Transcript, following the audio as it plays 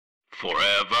Forever.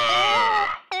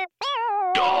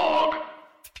 Dog.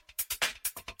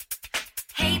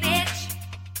 Hey bitch,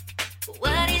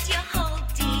 what is your whole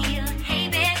deal? Hey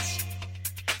bitch,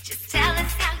 just tell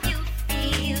us how you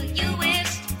feel. You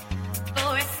wished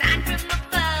for a sign from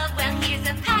above. Well, here's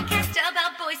a podcast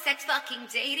about boy sex, fucking,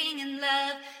 dating, and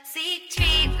love. Seek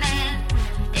treatment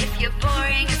if you're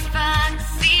boring as fuck.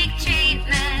 Seek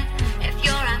treatment if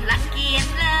you're unlucky in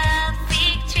love.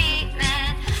 Seek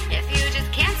treatment if you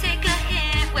just can't take a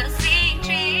hint. Well, seek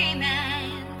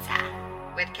treatment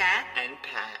with Kat and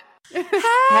Pat.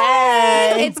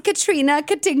 Hey, It's Katrina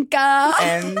Katinka.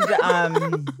 and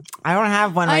I don't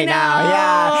have one right now.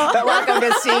 Yeah, but welcome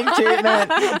to Seek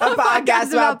Treatment, a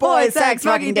podcast about boys, sex,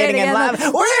 fucking, dating, and love.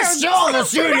 We're still in the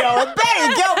studio with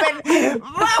Betty Gilpin.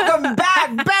 Welcome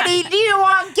back, Betty. Do you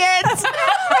want kids?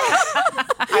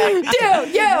 Do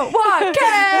you want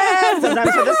kids?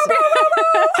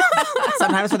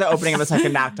 Sometimes for the opening of a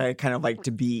second act, I kind of like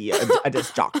to be a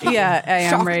disc jockey. Yeah, AM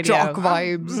Shock radio. jock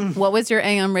vibes. What was your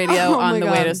AM radio Oh on my the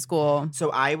way God. to school? So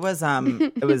I was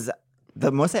it was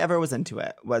the most I ever was into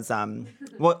it was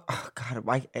well, oh God,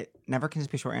 why it never can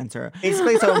just be a short answer.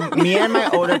 Basically, so me and my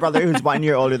older brother, who's 1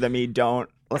 year older than me, don't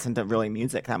listen to really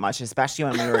music that much, especially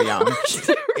when we were young.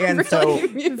 And so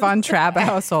Von Trapp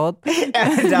household.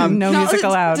 and, No music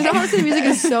allowed. To not listen to music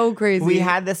is so crazy. we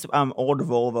had this old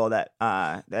Volvo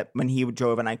that when he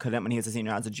drove and I couldn't when he was a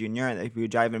senior, I was a junior, and we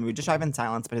would drive and we would just drive in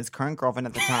silence. But his current girlfriend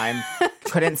at the time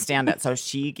couldn't stand it, so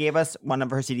she gave us one of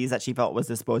her CDs that she felt was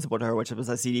disposable to her, which was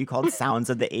a CD called Sounds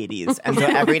of the 80s. And so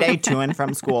every day to and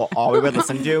from school, all we would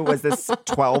listen to was this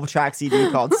 12-track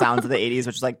CD called Sounds of the 80s,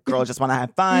 which is like Girls Just Want to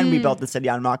Have Fun. We built the city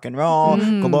on rock and roll.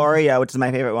 Gloria, which is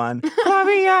my favorite one.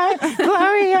 Gloria,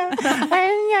 Gloria,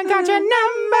 I got your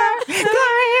number.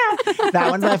 Gloria. That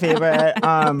one's my favorite.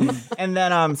 And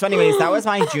then, so anyways, that was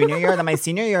my junior year. Then my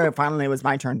senior year, finally, it was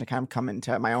my turn to kind of come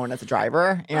into my own as a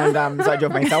driver. And so I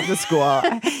drove myself to school.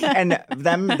 And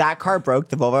then that car broke,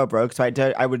 the Volvo broke. So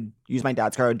I would use my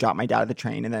dad's car, I would drop my dad at the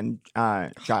train and then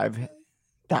drive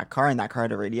that car, and that car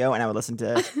had a radio, and I would listen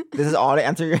to, this is all to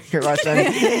answer your question.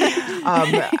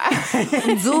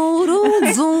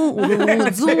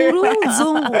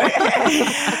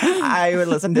 I would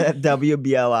listen to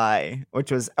WBLI,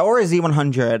 which was, or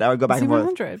Z100. I would go back and forth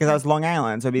Z100. because I was Long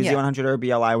Island. So it'd be Yeah. Z100 or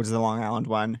BLI, which is the Long Island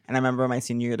one. And I remember my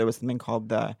senior year, there was something called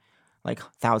the like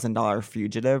 $1,000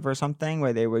 fugitive or something,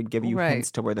 where they would give you Right. hints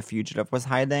to where the fugitive was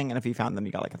hiding, and if you found them,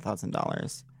 you got like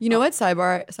 $1,000. You know what?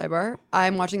 Sidebar.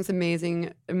 I'm watching this amazing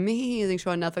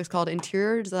show on Netflix called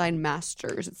Interior Design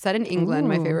Masters. It's set in England,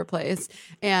 my favorite place.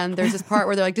 And there's this part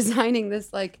where they're like designing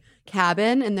this like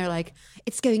cabin, and they're like,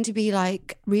 it's going to be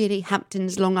like really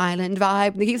Hampton's Long Island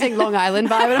vibe. And they keep saying Long Island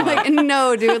vibe, and I'm like,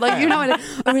 no, dude, like you don't want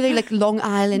a really like Long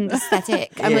Island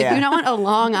aesthetic. I'm like, Yeah. you don't want a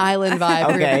Long Island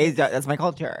vibe. Okay, that's my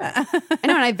culture. I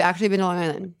know, and I've actually been to Long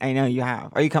Island. I know you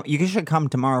have. Or you should come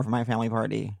tomorrow for my family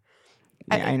party.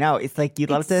 Yeah, I know. It's like you'd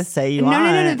love to say you want.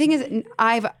 No. The thing is,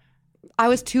 I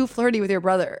was too flirty with your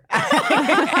brother.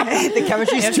 The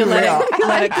chemistry's have too to let real.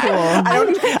 it cool.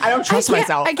 I don't trust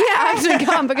myself. I can't actually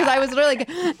come because I was really like,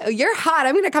 oh, you're hot.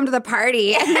 I'm going to come to the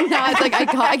party. And then now it's like, I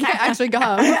can't actually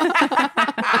come.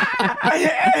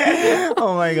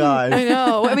 Oh my god. I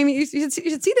know. I mean, you should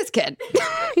see this kid.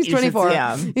 He's You should 24. see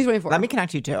him. He's 24. Let me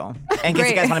connect you too, in case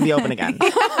you guys want to be open again.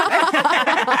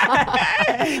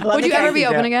 Would you ever be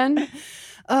open again?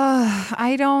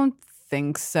 I don't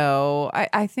think so.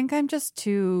 I think I'm just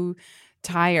too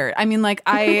tired. I mean, like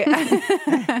who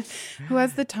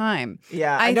has the time?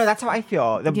 Yeah, I know. That's how I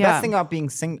feel. The Yeah. best thing about being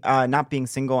not being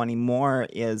single anymore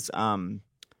is who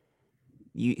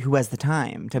has the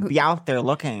time to be out there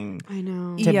looking, I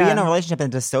know. to be Yeah. in a relationship,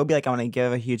 and to still be like, I want to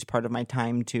give a huge part of my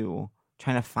time to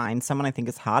trying to find someone I think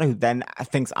is hot who then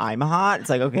thinks I'm hot. It's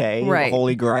like, okay, Right.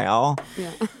 holy grail.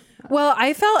 Yeah. Well,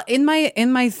 I felt in my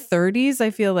 30s, I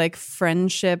feel like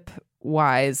friendship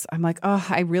wise, I'm like, oh,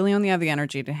 I really only have the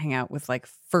energy to hang out with like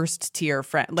first tier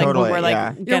friends. Like Totally, when we're like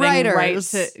yeah. getting writers. right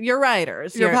to your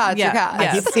writers, Your cats, your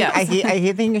cats. I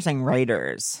hate thinking you're saying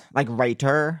writers, like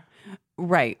writer.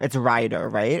 Right. It's writer,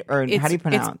 right? Or how do you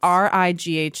pronounce? It's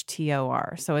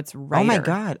RIGHTOR. So it's writer. Oh my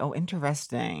god! Oh,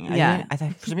 interesting. Yeah. I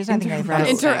thought for some reason I think I read it.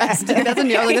 Interesting. That's a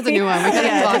new one. We gotta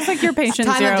Yeah, talk. just like your patient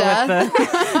Time zero of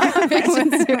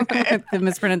with the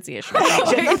mispronunciation.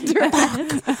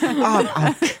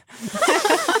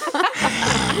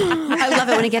 I love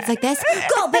it when it gets like this.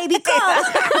 Go, baby, go.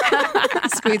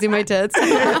 Squeezing my tits.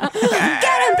 Get him,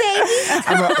 baby.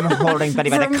 I'm holding Betty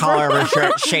by the collar of her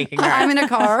shirt, shaking her. I'm in a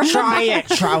car. Try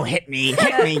it. Hit me.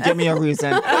 Give me a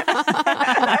reason.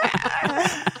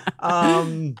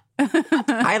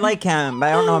 I like him, but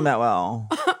I don't know him that well.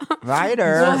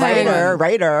 Writer. We'll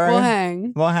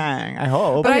We'll hang. I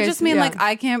hope. But I Okay, just mean yeah. like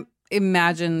I can't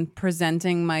imagine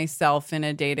presenting myself in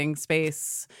a dating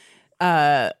space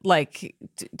like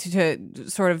to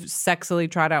sort of sexily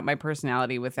trot out my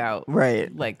personality without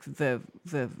Right. like the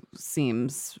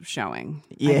seams showing.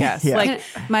 I Yeah, guess. yeah. Like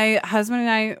my husband and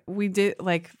I we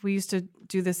used to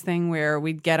do this thing where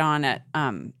we'd get on at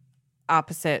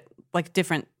opposite like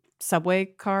different subway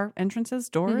car entrances,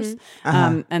 doors,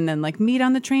 and then like meet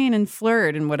on the train and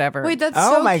flirt and whatever. Wait, that's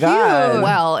Oh so my cute. God.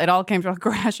 Well, it all came to a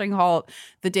crashing halt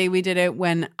the day we did it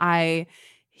when I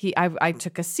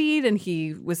took a seat and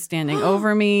he was standing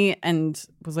over me and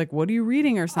was like, "What are you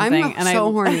reading?" or something. I'm And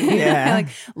so horny. Yeah. I like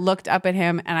looked up at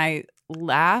him and I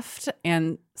laughed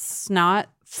and snot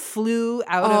flew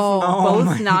out Oh of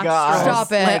my both nostrils. God.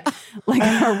 Stop it. Like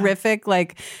horrific,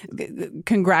 like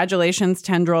congratulations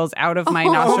tendrils out of my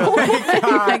nostrils.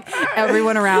 Like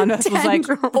everyone around us was like,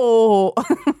 "Oh,"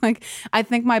 like I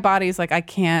think my body's like, I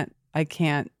can't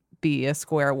be a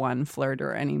square one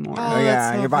flirter anymore. Oh, Oh, that's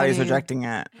yeah. so Your body's funny. rejecting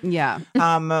it. Yeah.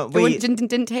 Wait.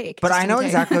 Didn't take. But Just I know didn't take.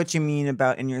 exactly what you mean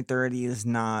about in your 30s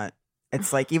not.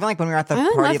 It's like even like when we were at the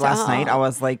I'm party left last night, out. I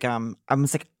was like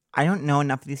I don't know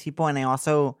enough of these people and I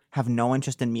also have no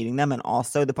interest in meeting them and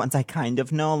also the ones I kind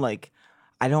of know, like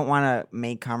I don't want to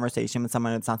make conversation with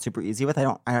someone it's not super easy with.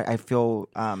 I feel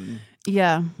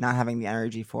Yeah. not having the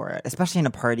energy for it, especially in a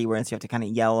party where you have to kind of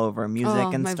yell over music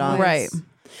Oh, and my stuff. voice. Right.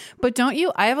 But don't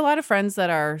you? I have a lot of friends that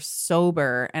are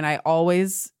sober, and I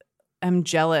always am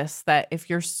jealous that if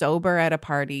you're sober at a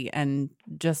party and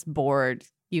just bored,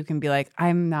 you can be like,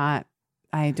 I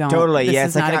don't. Totally, This yeah,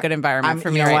 is it's like, not a good environment I'm- for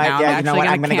you me know right what? now. Yeah, I'm you know actually what?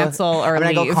 I'm going to gonna cancel or I'm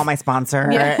gonna leave go call my sponsor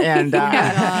and I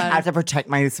have to protect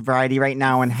my sobriety right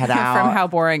now and head out. from how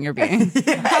boring you're being.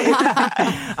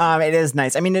 It is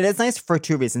nice. I mean, it is nice for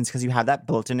two reasons because you have that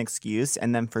built-in excuse,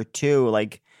 and then for two,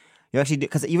 like you actually do.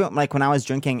 Because even like when I was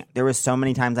drinking, there was so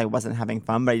many times I wasn't having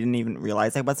fun, but I didn't even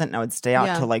realize I wasn't. And I would stay out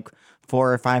Yeah. till like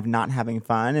 4 or 5 not having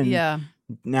fun, and Yeah.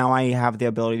 now I have the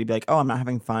ability to be like, oh, I'm not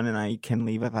having fun, and I can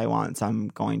leave if I want, so I'm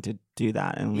going to do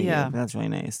that and leave. Yeah. That's really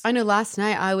nice. I know last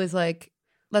night I was like,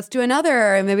 let's do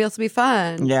another and maybe this will be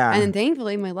fun. Yeah. And then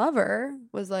thankfully my lover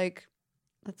was like,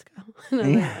 let's go. And I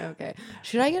was like, okay.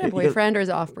 Should I get a boyfriend or is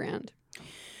it off brand?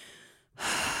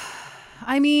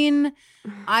 I mean,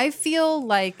 I feel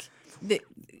like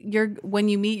when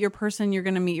you meet your person, you're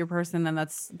going to meet your person, then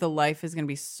the life is going to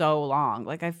be so long.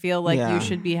 Like I feel like Yeah. you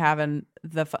should be having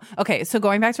the fun. Okay, so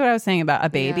going back to what I was saying about a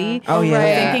baby. Yeah. Oh, yeah.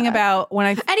 right. Thinking about when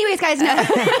I Anyways, guys, no.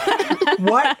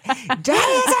 What day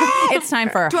is it? it's time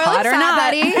for Do I hot look or fat, not.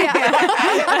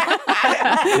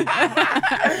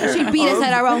 Buddy? She beat us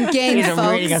at our own game, She's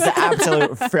reading us folks. the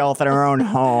absolute filth in her own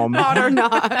home. Hot or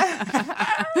not.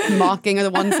 Mocking of the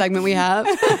one segment we have.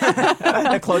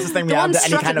 The closest thing we have to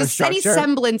any kind of Any structure.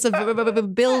 semblance of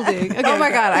building. Okay. Oh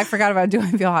my god, I forgot about Do I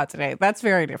Feel Hot Today. That's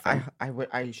very different.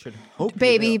 I should hope you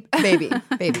Baby, do. baby.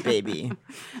 Baby.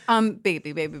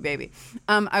 Baby.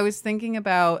 I was thinking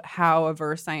about how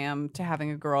averse I am to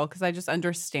having a girl because I just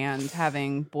understand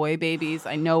having boy babies.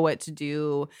 I know what to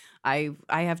do. I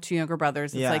have 2 younger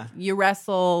brothers. It's Yeah. like you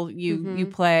wrestle, you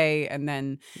play, and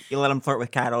then You let him flirt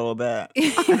with Kat a little bit.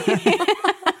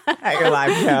 At your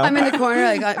live show. I'm in the corner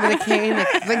like with a cane,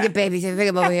 like bring the babies, bring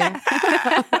them over here.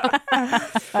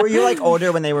 Were you like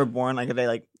older when they were born? Like, are they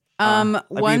like were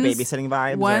you one's babysitting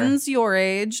vibes? or- one's your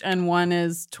age and one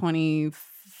is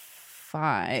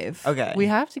 25. Okay. we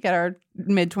have to get our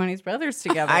mid-20s brothers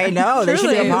together. I know, they should be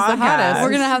Truly, a who's the podcast. hottest.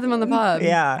 We're gonna have them on the pod.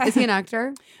 Yeah. Is he an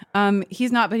actor?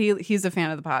 He's not, but he's a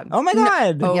fan of the pod. Oh my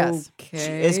god. Yes.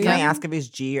 Okay. Can I ask if he's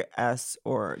G or S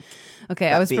or? Okay,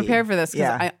 I was B. prepared for this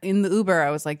because Yeah. in the Uber,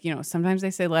 I was like, sometimes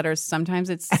they say letters, sometimes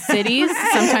it's cities,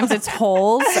 sometimes it's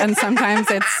holes, and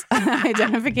sometimes it's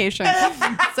identification.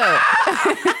 So,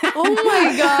 Oh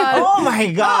my god. Oh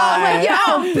my god.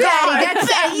 Yo, Betty, that's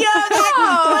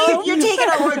You're taking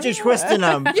our words, you're twisting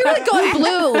them. You're really going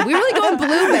blue. We're really going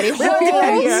blue, Betty.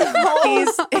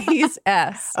 he's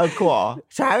S. Oh, cool.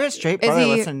 So I have a straight Is brother he-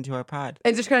 listening to our pod.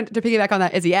 And just kind of to piggyback on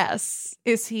that, is he yes?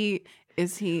 Is he?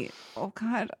 Oh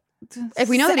God. If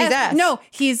we know that he's S. No,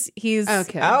 he's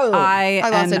Okay. Oh. I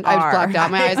lost it. I was blacked out.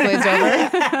 My eyes glazed over.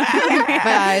 My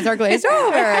eyes are glazed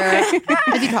over.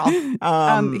 Is he tall?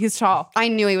 he's tall. I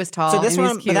knew he was tall. So this and he's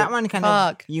one, but cute. that one kind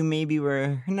Fuck. of, you maybe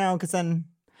were, no, because I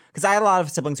had a lot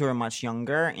of siblings who were much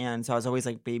younger, and so I was always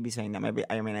like babysitting them.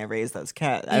 I raised those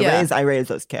kids. I raised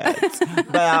those kids.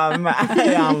 But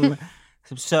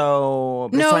So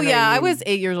No, yeah, I was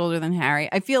 8 years older than Harry.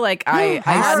 I feel like I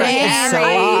Harry say is so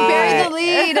Harry. hot. Buried the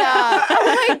lead.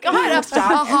 Oh my god, a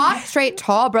hot, straight,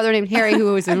 tall brother named Harry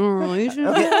who was in a relationship.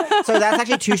 Okay, so that's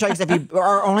actually 2 strikes. If you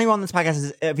our only rule on this podcast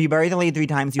is if you bury the lead 3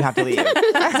 times, you have to leave.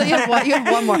 So you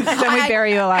have one more. Then we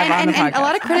bury you alive on the and podcast. a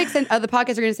lot of critics of the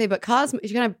podcast are going to say, but Cosmo,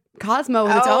 she's going to Cosmo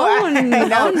with its own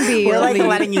beat. We're like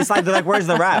letting you slide. They're like, "Where's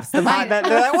the refs?" They're like,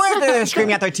 they're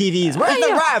screaming at their TVs. Where's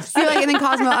the refs? You're like, and then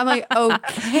Cosmo, I'm like,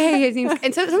 okay. His name's,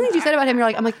 and so some things you said about him, you're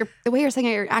like, I'm like, the way you're saying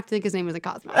it, you're acting like his name wasn't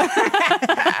Cosmo. Now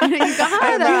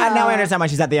I understand why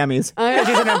she's at the Emmys.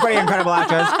 She's a pretty incredible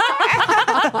actress.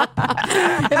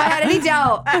 If I had any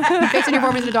doubt, based on your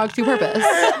performance in A Dog's True Purpose.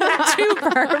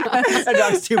 A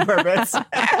dog's 2 purpose.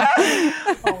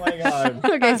 Oh my god.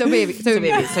 Okay, so baby.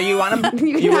 So you want to?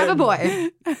 You can have a boy.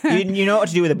 You know what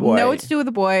to do with a boy. Know what to do with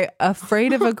a boy,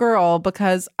 afraid of a girl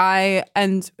because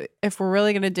and if we're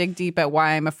really going to dig deep at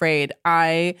why I'm afraid,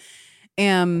 I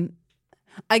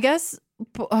guess,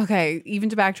 okay, even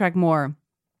to backtrack more,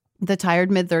 the tired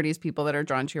mid-30s people that are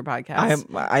drawn to your podcast.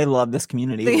 I love this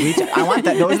community. I want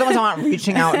that. Those are the ones I want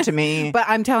reaching out to me. But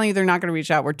I'm telling you, they're not going to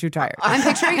reach out. We're too tired. I'm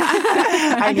picturing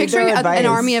an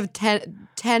army of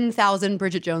 10,000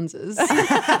 Bridget Joneses, which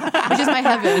is my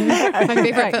heaven. My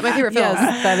favorite film.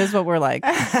 Yes, that is what we're like.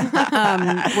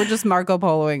 We're just Marco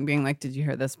Poloing, being like, "Did you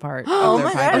hear this part?" Oh of their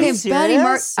my podcast? god, Okay, are you Betty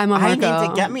serious? I'm a I Marco. need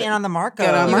to get me in on the Marco.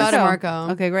 Get on You got a Marco.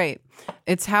 Marco. Okay, great.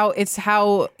 It's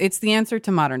the answer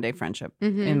to modern day friendship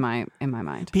in my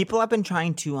mind. People have been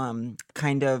trying to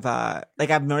kind of like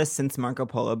I've noticed since Marco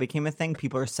Polo became a thing,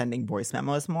 people are sending voice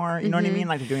memos more. You know what I mean?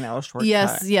 Like they're doing that little shortcut.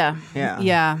 Yes, yeah.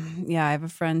 Yeah. I have a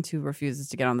friend who refuses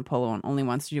to get on the Polo and only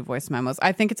wants to do voice memos.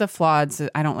 I think it's a flawed. So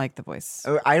I don't like the voice.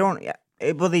 I don't.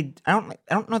 Well, I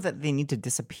don't know that they need to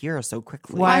disappear so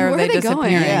quickly. Why Where are they they going?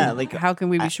 disappearing? Yeah, like, how can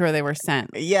we be sure they were sent?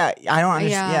 Yeah, I don't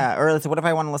understand. Yeah. Yeah, or it's, what if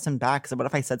I want to listen back? So what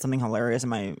if I said something hilarious in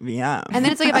my VM? And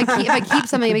then it's like if I keep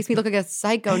something, it makes me look like a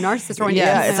psycho narcissist or Yeah,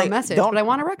 yeah, it's my like, message. don't- But I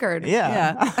want a record.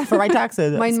 yeah, for my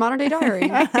taxes. My modern day diary.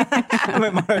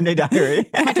 my modern day diary.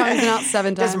 My time's been out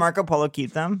 7 times. Does Marco Polo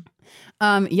keep them?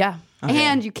 Yeah. Okay.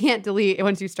 And you can't delete it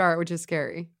once you start, which is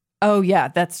scary. Oh yeah,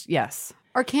 that's yes.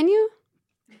 Or can you?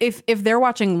 If they're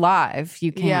watching live,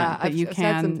 you can. Yeah, but you I've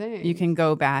said some can things. you can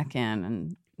go back in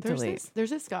and delete. There's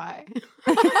this guy.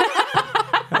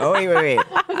 Oh wait.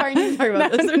 Sorry, I need to talk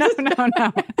about this.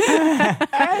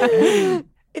 No.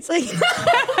 It's like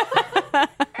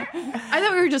I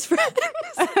thought we were just friends.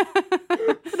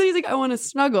 But then he's like, I want to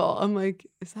snuggle. I'm like,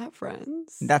 is that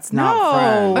friends? That's not No.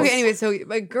 friends. Okay, anyway, so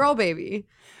my girl baby.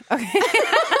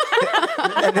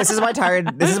 This is why tired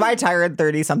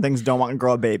 30-somethings don't want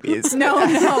girl babies. No.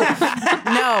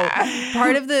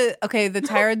 Part of the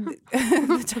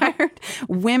tired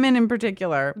women in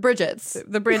particular, Bridget's.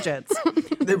 the Bridgets.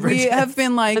 The We Bridgets. have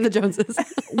been like And the Joneses.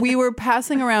 we were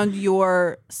passing around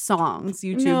your songs,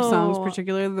 YouTube No. songs,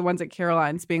 particularly the ones at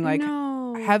Caroline's, being like,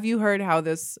 No. have you heard how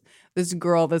this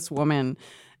woman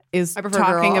is I prefer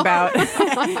talking girl. about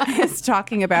is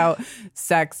talking about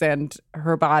sex and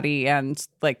her body and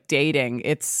like dating?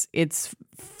 It's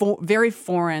very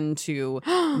foreign to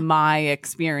my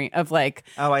experience of like.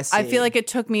 Oh, I see. I feel like it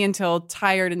took me until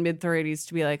tired in mid-30s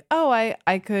to be like, oh,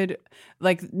 I could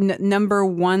like number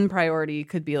one priority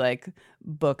could be like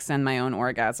books and my own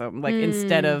orgasm, like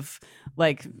instead of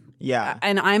like. Yeah.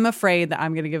 And I'm afraid that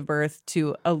I'm going to give birth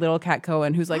to a little Cat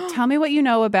Cohen who's like, tell me what you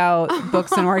know about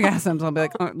books and orgasms. I'll be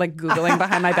like Googling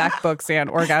behind my back books and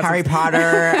orgasms. Harry Potter.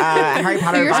 Harry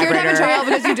Potter. So you're scared to have a vibrator. child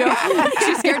because you don't.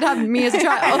 She's scared to have me as a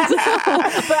child.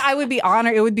 But I would be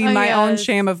honored. It would be my own yes.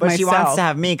 shame of But myself. she wants to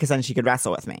have me because then she could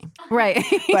wrestle with me. Right.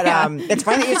 But Yeah. it's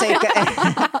funny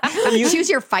that you say Choose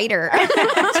your fighter.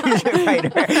 choose your fighter.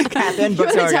 Catherine, You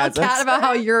books want and to tell Kat orgasms. about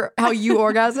how you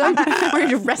orgasm? Or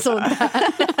you wrestle with that?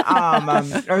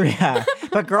 Yeah.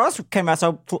 But girls can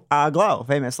wrestle Glow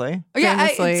famously. Oh, yeah,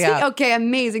 Famously, yeah. Okay,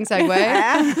 amazing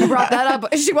segue. You brought that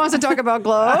up. She wants to talk about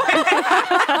Glow.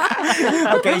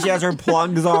 Okay, she has her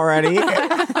plugs already. She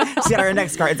got her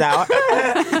index cards out.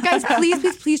 Guys,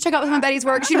 please check out some of Betty's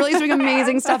work. She really is doing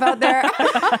amazing stuff out there.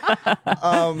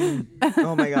 Oh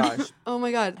my gosh. Oh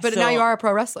my god! But So- now you are a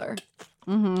pro wrestler.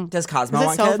 Does Cosmo Is it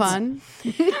want so kids? fun?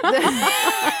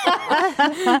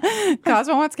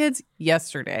 Cosmo wants kids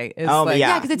yesterday. Is Oh, like, yeah.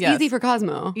 Yeah, because it's yes. easy for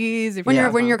Cosmo. Easy for When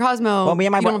Cosmo. you're Cosmo. Well, me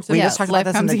and my you don't have to- we yeah. just talked about life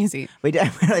this in comes the, easy. We did.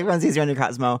 Life comes easier under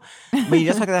Cosmo. We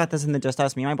just talked about this in the Just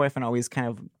Us. Me and my boyfriend always kind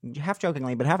of half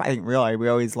jokingly, but half I think really, we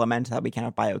always lament that we can't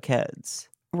have bio kids.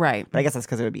 Right. But I guess that's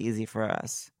because it would be easy for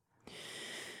us.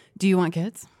 Do you want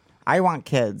kids? I want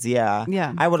kids. Yeah.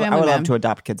 Yeah, I would family love man. to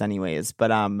adopt kids anyways.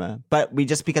 But we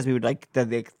just because we would like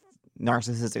the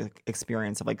narcissistic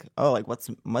experience of like, oh, like what's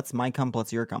my cum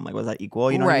plus your cum? Like, was that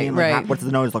equal? You know what I Right, mean? Like, right. what does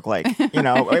the nose look like? You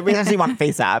know, we actually want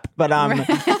face app, but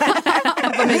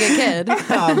But make a kid.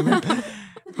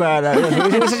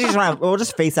 we'll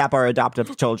just face app our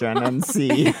adoptive children and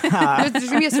see. There's going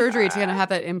to be a surgery to kind of have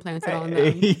that implanted on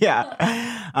them.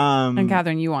 Yeah. And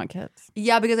Catherine, you want kids?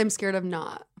 Yeah, because I'm scared of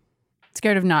not.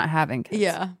 Scared of not having kids?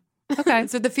 Yeah. Okay.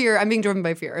 So the fear, I'm being driven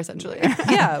by fear, essentially.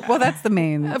 Yeah. Well, that's the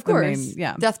main. Of the course. main-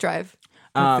 yeah. Death drive.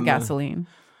 That's the gasoline.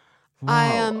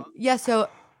 I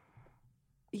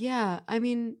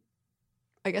mean,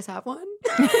 I guess have one.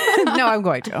 No, I'm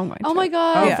going to. Oh my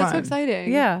God. Oh, That's so fun.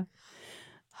 exciting. Yeah.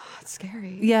 It's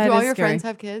scary. Yeah, Do it all is your scary. friends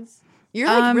have kids? You're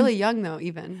like really young though,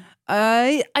 even.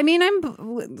 I mean,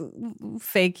 I'm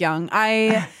fake young.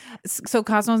 So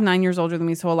Cosmo's 9 years older than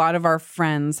me, so a lot of our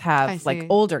friends I have like see.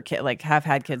 older kids, like have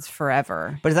had kids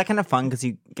forever. But is that kind of fun because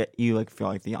you like feel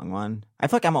like the young one? I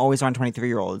feel like I'm always around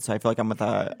 23-year-olds, so I feel like I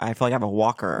feel like I have a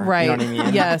walker. Right. You know what I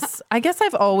mean? Yes. I guess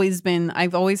I've always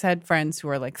had friends who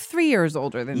are like 3 years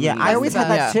older than Yeah, me. I always had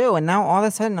that Yeah. too, and now all of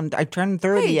a sudden I turned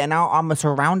 30, and now I'm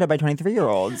surrounded by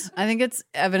 23-year-olds. I think it's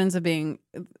evidence of being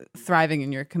thriving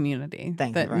in your community Thank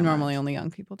you that very normally much. only young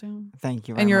people do. Thank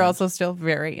you. Very And you're much. also still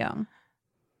very young.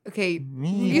 Okay.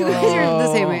 Me. You guys are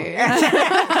the same age.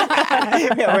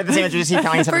 Yeah, we're the same age. We just keep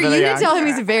telling each For other you that to they're tell young.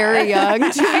 him he's very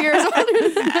young, 2 years older.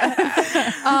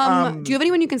 Do you have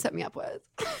anyone you can set me up with?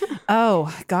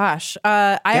 Oh gosh,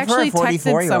 I Give her a actually texted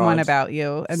 44-year-old. someone about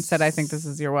you and said I think this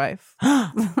is your wife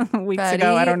weeks Betty,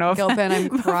 ago. I don't know if Gilpin, I'm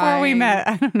before we crying. met.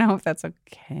 I don't know if that's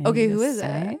okay. Okay, to who is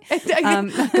say.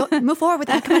 it? Go, move forward with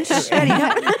that. Come on, shh, Betty.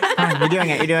 You're doing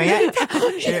it. You're doing it.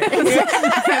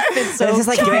 It's so It's just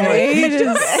like giving away. Okay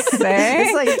to say.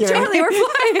 It's like giving. Charlie, we're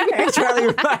flying. Charlie,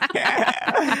 we're flying.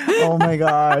 Oh my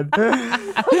God.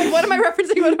 What am I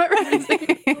referencing?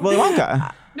 Willy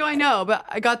Wonka. No, I know, but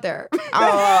I got there. Oh.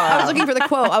 I was looking for the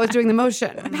quote. I was doing the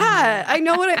motion. Pat, I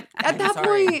know what it. At that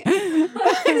point,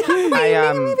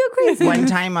 I me feel crazy. One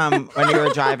time when we were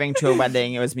driving to a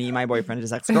wedding, it was me, my boyfriend,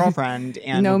 his ex-girlfriend,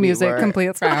 and No we music, were-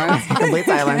 complete silence. complete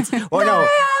silence. Well, no.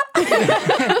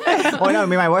 Well, no,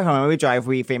 me and my boyfriend, when we drive,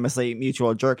 we famously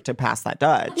mutual jerk to pass that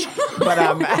Dutch. But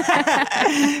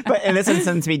but in this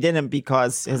instance, we didn't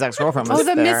because his ex-girlfriend was Oh,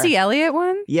 the there. Missy Elliott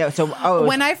one. Yeah. So it was-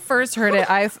 When I first heard it,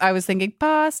 I was thinking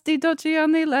Pasti Dolce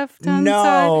on the left hand no,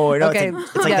 side. no, Okay,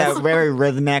 it's like yes. that very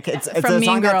rhythmic. It's From a Mean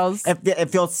song that- Girls. it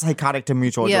feels psychotic to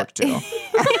mutual Yeah. jerk too.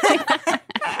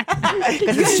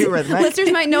 Because it's too rhythmic.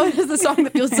 Listeners might know it as the song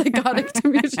that feels psychotic to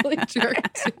mutually jerk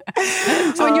to.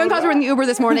 So when you and Cos were in the Uber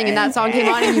this morning and that song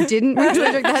came on and you didn't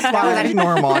mutually jerk, that's That was actually fine.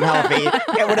 normal and healthy.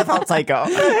 It would have felt psycho.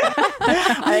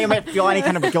 I think I might feel any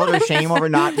kind of guilt or shame over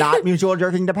not mutual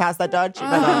jerking to pass that Dutch.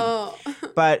 Oh.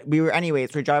 But we were,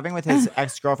 anyways, we're driving with his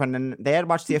ex-girlfriend, and they had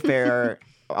watched The Affair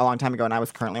a long time ago, and I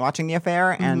was currently watching The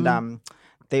Affair, and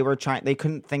they were trying. They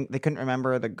couldn't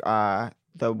remember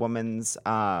the woman's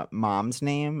mom's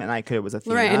name, and it was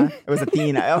Athena. Lorraine. It was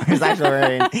Athena. It was actually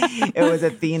Lorraine. It was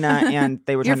Athena, and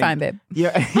they were You're trying fine, to,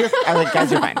 babe. I was like,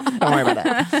 guys, you're fine. Don't worry about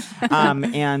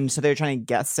that. And so they were trying to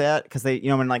guess it because they,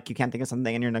 when like you can't think of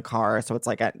something and you're in a car, so it's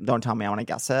like, don't tell me, I want to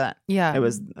guess it. Yeah. It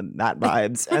was that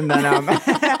vibes, and then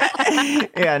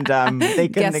they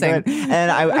couldn't think of it.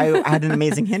 And I had an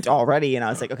amazing hint already, and I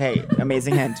was like, okay,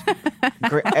 amazing hint.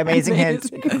 Amazing hint,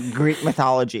 Greek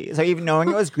mythology. So even knowing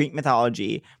it was Greek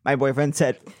mythology, my boyfriend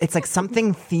said, it's like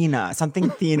something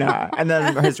Thena. And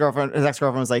then his ex-girlfriend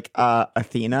was like,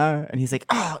 Athena? And he's like,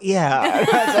 oh, yeah. And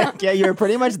I was like, yeah, you're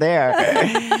pretty much there.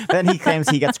 Then he claims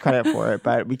he gets credit for it,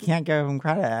 but we can't give him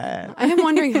credit. I am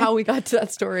wondering how we got to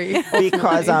that story.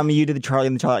 Because you did the Charlie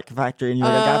and the Chocolate Factory, and you're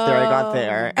like, I got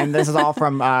there. And this is all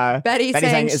from Betty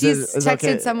saying "Is she's this texted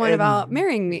okay?" someone And- about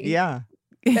marrying me. Yeah.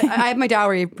 I have my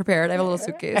dowry prepared. I have a little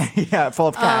suitcase. Yeah, full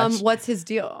of cash. What's his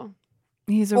deal?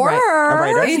 He's a Or right. her.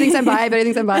 writer? He thinks I'm bi, but he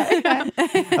thinks I'm bi.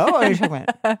 Oh, you're talking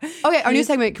about. Okay, our new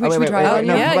segment. Can we, Oh, should we try it?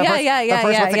 no. Yeah. but Yeah, first- yeah, but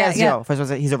first, what's the yeah, guy's yeah. deal?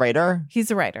 First, he's a writer.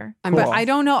 He's a writer. I'm But cool. I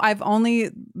don't know. I've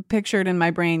only pictured in my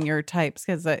brain your types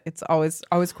because it's always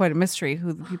quite a mystery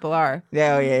who the people are.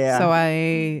 Yeah, yeah. So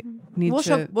I need We'll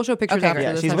to. show pictures Okay, after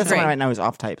Yeah, this. she's I'm with sure. someone right now who's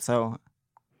off type. So,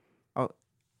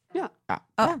 Yeah.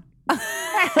 yeah.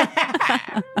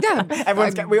 Yeah.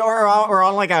 We're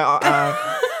all like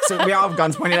so we all have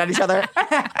guns pointed at each other.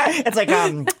 It's like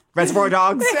Reservoir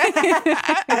Dogs.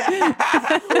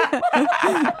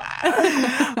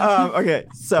 Okay,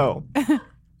 so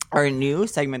our new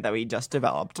segment that we just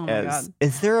developed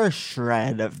is there a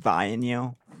shred of bi in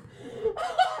you?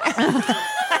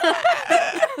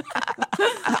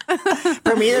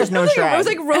 For me, there's no shred. It was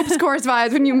like ropes course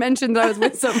vibes when you mentioned that I was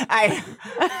with some.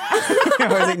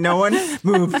 I was like, no one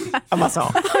move a muscle.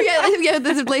 Oh yeah,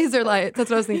 this laser light. That's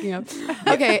what I was thinking of.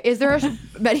 Okay,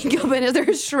 Betty Gilpin? Is there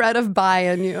a shred of bi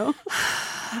in you?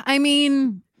 I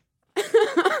mean,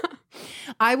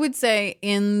 I would say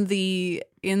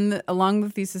along the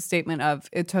thesis statement of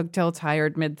it took till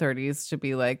tired mid-30s to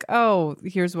be like, oh,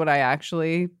 here's what I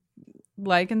actually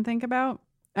like and think about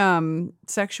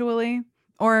sexually,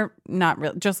 or not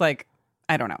really, just like,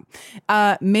 I don't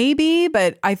know. Maybe,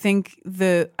 but I think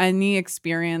any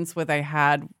experience that I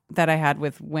had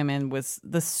with women was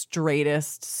the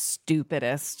straightest,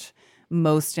 stupidest,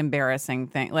 most embarrassing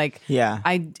thing. Like, Yeah.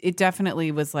 it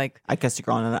definitely was like, I kissed a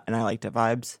girl and I liked it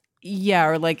vibes. yeah,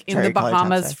 or like in Cherry the colored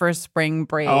Bahamas chapstick. for spring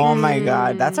break Oh my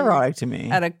God. That's erotic to me.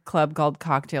 at a club called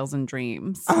Cocktails and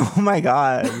Dreams. Oh my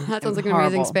God. That sounds like an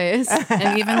amazing Horrible. space.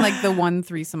 And even like the one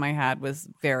threesome I had was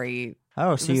very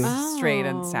Oh, so you straight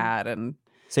and Oh. sad and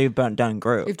you've done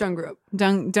group. You've done group.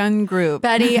 done group.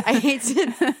 Betty, I hate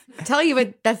to tell you,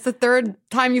 but that's the third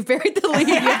time you've buried the lead.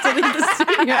 You have to leave the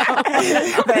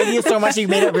studio. Thank you so much. You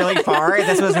made it really far.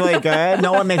 This was really good.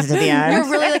 No one makes it to the end.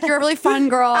 You're a really fun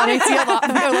girl, and I see a lot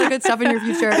of good stuff in your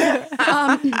future. Wait,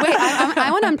 I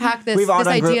want to unpack this. We've all this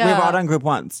done idea. we've all done group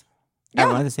once. Yeah,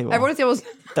 Everyone at the table. everyone at the table.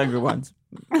 done group once.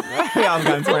 We all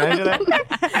done together.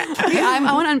 I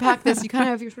want to unpack this.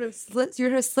 You're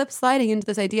sort of slip sliding into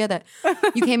this idea that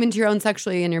you came into your own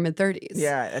sexually in your mid 30s.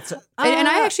 Yeah, it's And I'm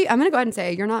going to go ahead and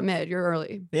say you're not mid. You're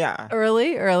early. yeah.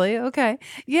 Early. Okay.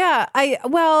 Yeah. I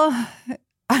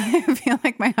feel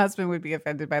like my husband would be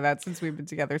offended by that since we've been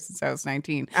together since I was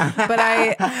 19. But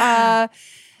I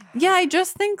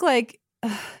just think like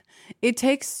it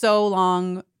takes so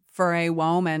long for a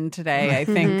woman today, I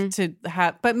think, to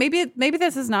have. But maybe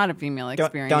this is not a female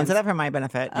experience. Don't say that for my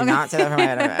benefit. Do not say that for my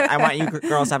benefit. I want you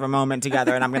girls to have a moment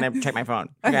together, and I'm going to check my phone.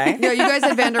 Okay? Yeah, you guys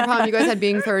had Vanderpump. You guys had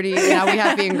Being 30. And now we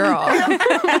have Being Girl.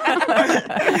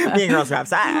 Being girls who have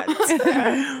sex.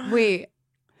 Wait.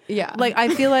 Yeah. Like I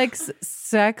feel like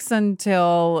sex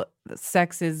until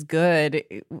sex is good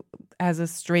as a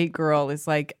straight girl is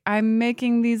like I'm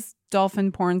making these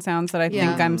dolphin porn sounds that I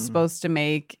think I'm supposed to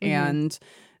make, and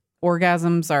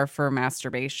orgasms are for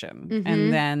masturbation.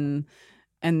 And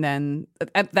then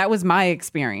that was my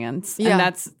experience.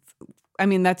 Yeah.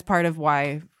 And that's part of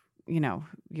why,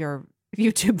 your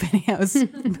YouTube videos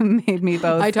made me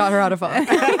both. I taught her how to fuck.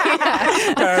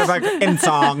 Like in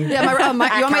song. Yeah, you want my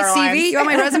CV? You want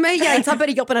my resume? Yeah, it's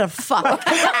Betty Gilpin how to fuck.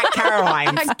 At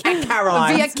Caroline's. At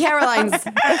Caroline's. Via Caroline's.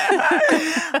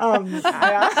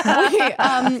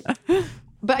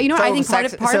 But I think part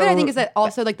of it, I think, is that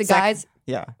also like the guys.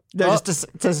 Yeah. No, just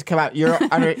to come out, your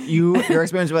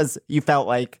experience was you felt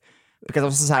like because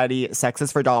of society, sex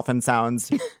is for dolphin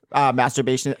sounds,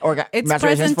 masturbation, it's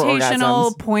masturbation is for presentational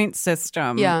orgasms. point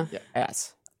system. Yeah.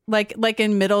 Yes. Like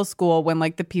in middle school when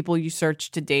like the people you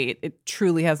search to date, it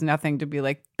truly has nothing to be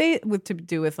like to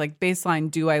do with like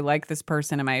baseline. Do I like this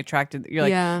person? Am I attracted? You're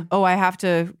like, oh, I have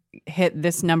to hit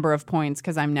this number of points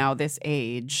because I'm now this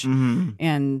age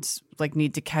and like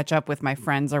need to catch up with my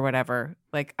friends or whatever.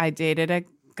 Like I dated a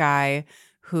guy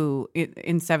who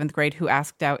in 7th grade who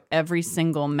asked out every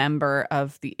single member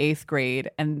of the 8th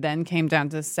grade and then came down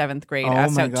to 7th grade,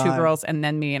 asked my out 2 God. girls and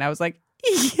then me, and I was like,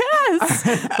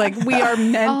 yes, like we are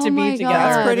meant to my be God. together.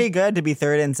 That's pretty good to be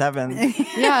third and seventh.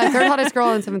 Yeah, third hottest girl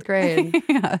in 7th grade.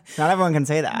 Yeah. Not everyone can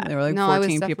say that. There were like No, I was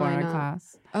 14 people in our definitely not.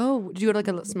 class. Oh, did you go to like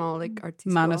a small like artsy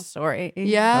school? Montessori.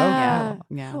 Yeah.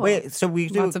 Yeah. Wait, so we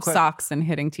do Lots of quick, socks and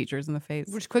hitting teachers in the face.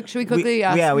 Should we quickly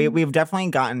ask? we've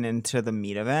definitely gotten into the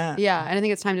meat of it. Yeah, and I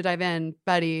think it's time to dive in.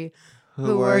 Betty,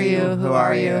 Who were you? Who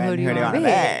are you? And Who do you wanna want to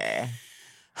be?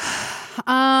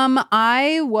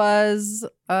 I was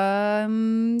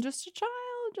just a child.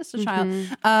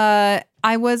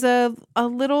 I was a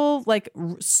little like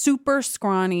super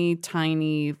scrawny,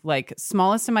 tiny, like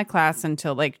smallest in my class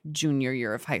until like junior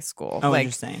year of high school. Oh, like,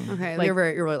 interesting. Okay, Like- you're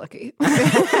really lucky.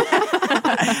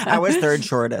 I was third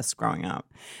shortest growing up.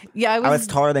 yeah, I was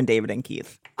taller than David and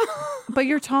Keith. but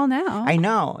you're tall now. I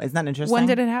know. Isn't that interesting? When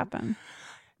did it happen?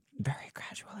 Very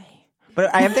gradually.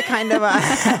 But I have to kind of.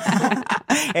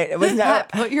 It was not.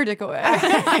 Put your dick away.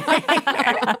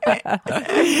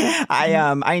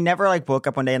 I never like woke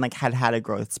up one day and like had a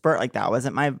growth spurt. Like that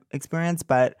wasn't my experience.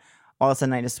 But all of a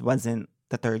sudden, I just wasn't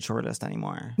the third shortest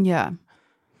anymore. Yeah.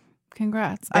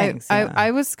 Congrats. Thanks, yeah.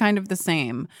 I was kind of the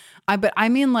same. But I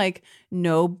mean, like,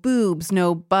 no boobs,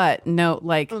 no butt, no,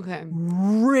 like, Okay.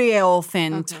 real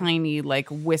thin, tiny, like,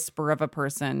 whisper of a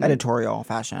person. Editorial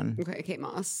fashion. Okay, Kate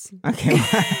Moss. Okay,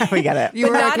 we get it. You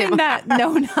But were not Kate in that.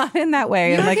 No, not in that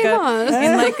way. In You're like Kate Moss.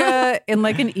 in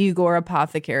like an Igor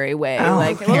apothecary way, Oh,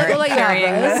 like okay. We'll let you have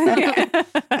carrying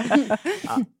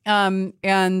this.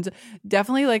 And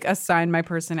definitely like assign my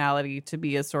personality to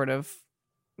be a sort of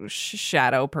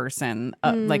shadow person,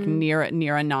 like near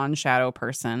a non-shadow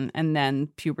person, and then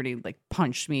puberty like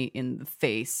punched me in the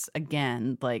face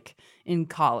again, like in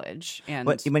college. And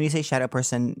When you say shadow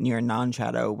person, you're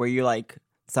non-shadow. Were you like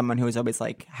someone who was always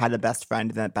like had a best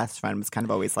friend, and that best friend was kind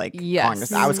of always like Yes. calling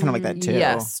yourself- I was kind of like that too.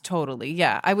 Yes, totally.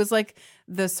 Yeah, I was like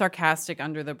the sarcastic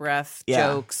under the breath Yeah.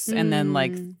 jokes, and then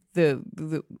like the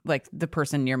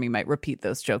person near me might repeat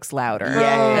those jokes louder,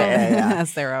 Yeah.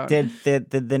 as their own. Did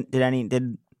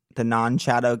the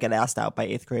non-shadow get asked out by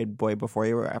 8th grade boy before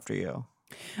you or after you?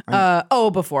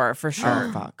 Before for sure.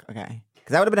 Oh fuck. Okay,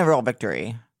 because that would have been a real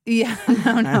victory. Yeah,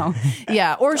 no,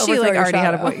 yeah, or she Overthrow like your already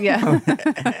had a shadow. boy.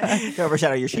 Yeah, To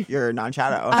overshadow your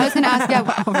non-shadow. I was going to ask,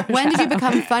 yeah, when did you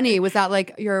become funny? Was that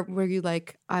like were you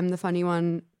like, I'm the funny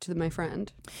one to my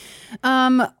friend?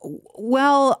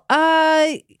 Well,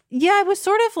 yeah, I was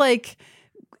sort of like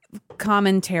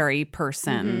commentary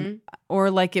person,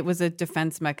 or like it was a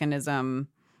defense mechanism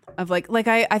of like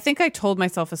I think I told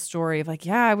myself a story of like,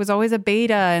 yeah, I was always a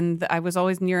beta and I was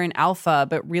always near an alpha,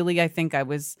 but really I think I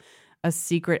was a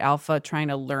secret alpha trying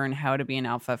to learn how to be an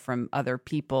alpha from other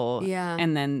people. Yeah.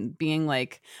 And then being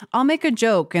like, I'll make a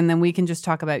joke and then we can just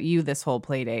talk about you this whole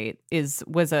play date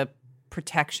was a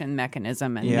protection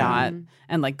mechanism and not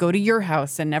and like go to your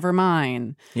house and never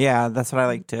mine. Yeah, that's what I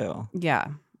like too. Yeah.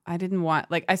 I didn't want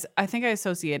like I think I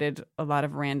associated a lot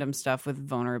of random stuff with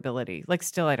vulnerability. Like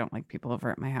still I don't like people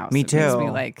over at my house. Me It makes me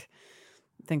too. like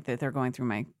think that they're going through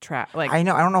my trap. Like I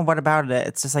know. I don't know what about it.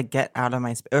 It's just like get out of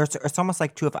my space. It's almost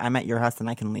like too. If I'm at your house, then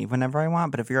I can leave whenever I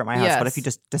want. But if you're at my house, what if you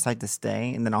Yes. just decide to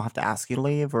stay, and then I'll have to ask you to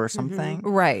leave or something?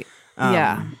 right.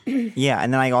 Yeah. Yeah,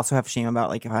 and then I also have shame about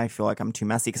like if I feel like I'm too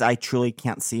messy because I truly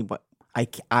can't see what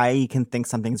I can think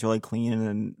something's really clean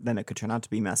and then it could turn out to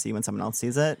be messy when someone else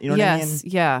sees it. You know what I mean? Yes.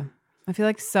 Yeah. I feel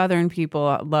like Southern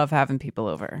people love having people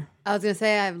over. I was going to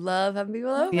say, I love having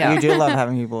people over. Yeah. You do love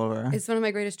having people over. It's one of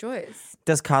my greatest joys.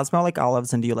 Does Cosmo like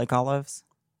olives and do you like olives?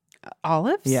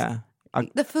 Olives? Yeah.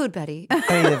 The food, Betty.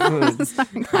 Hey, the food.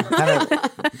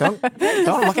 Don't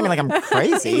look at me like I'm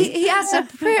crazy. He asked a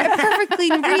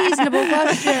perfectly reasonable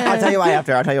question. I'll tell you why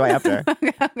after. Okay,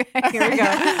 here we go.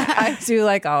 I do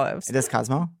like olives. Does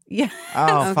Cosmo? Yeah.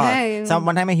 Oh Okay. fuck! So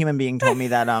one time a human being told me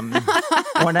that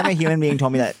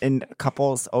in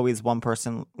couples always one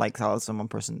person likes olives and one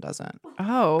person doesn't,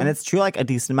 Oh. and it's true like a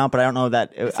decent amount. But I don't know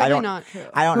that. I Probably don't. not true.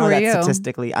 I don't Who know are that you?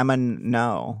 statistically. I'm a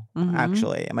no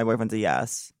actually, and my boyfriend's a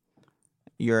yes.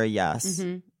 You're a yes.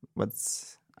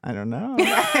 What's I don't know.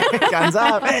 Guns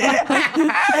up. What's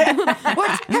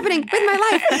happening with my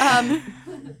life?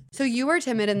 So you were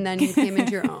timid and then you came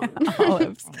into your own.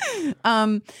 Olives.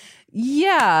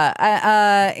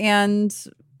 Yeah. And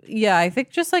yeah, I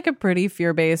think just like a pretty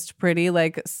fear-based, pretty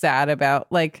like sad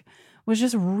about like was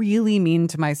just really mean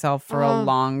to myself for a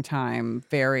long time.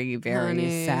 Very, very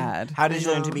Honey. sad. How did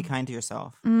you learn to be kind to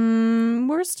yourself?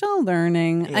 We're still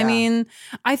learning. I Yeah. mean,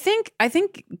 I think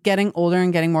getting older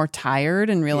and getting more tired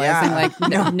and realizing Yeah.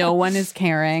 like no one is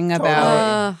caring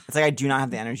about It's like I do not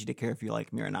have the energy to care if you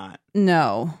like me or not.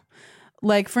 no.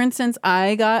 Like for instance,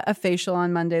 I got a facial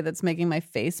on Monday that's making my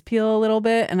face peel a little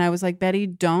bit and I was like, Betty,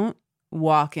 don't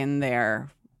walk in there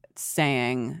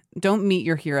saying, don't meet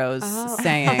your heroes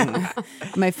saying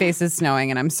my face is snowing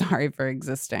and I'm sorry for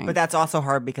existing. But that's also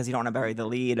hard because you don't want to bury the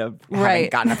lead of having Right.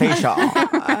 gotten a facial.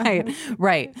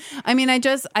 right. I mean,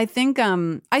 I think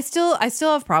I still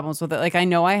have problems with it. Like I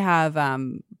know I have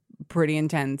pretty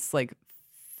intense like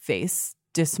face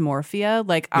dysmorphia.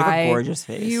 Like You have a gorgeous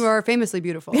face. You are famously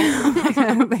beautiful.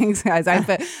 thanks guys.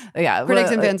 Yeah.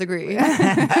 Critics and fans agree.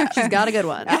 She's got a good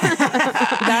one.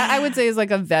 That I would say is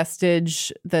like a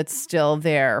vestige that's still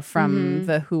there from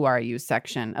the "Who Are You"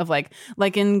 section of like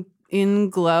in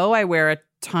Glow. I wear a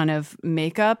ton of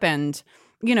makeup, and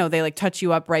you know they like touch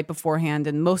you up right beforehand,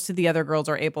 and most of the other girls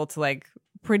are able to like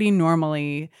pretty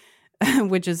normally.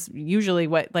 Which is usually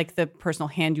what like the person will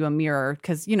hand you a mirror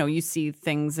because you know you see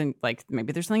things and like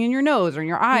maybe there's something in your nose or in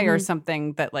your eye or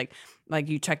something that like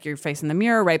you check your face in the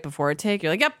mirror right before a take,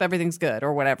 you're like, yep, everything's good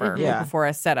or whatever Yeah. before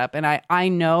a setup, and I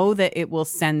know that it will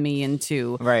send me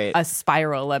into Right. a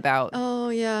spiral about Oh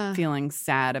yeah. feeling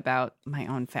sad about my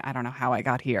own I don't know how I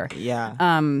got here. Yeah.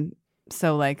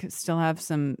 So like still have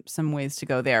some ways to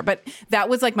go there. But that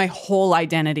was like my whole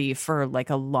identity for like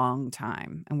a long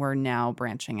time. And we're now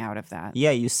branching out of that.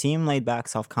 Yeah, you seem laid back,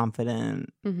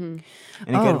 self-confident in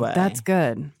a Oh, good way. that's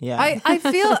good. Yeah. I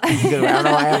feel In a good way. I don't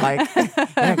know why I'm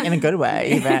like, in a good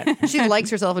way, even. She likes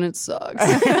herself and it sucks.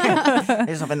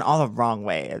 It's in all the wrong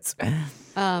ways.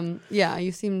 Yeah,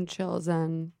 you seem chill,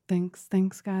 zen.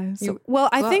 Thanks guys. You- Well,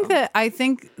 I Wow.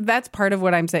 think that's part of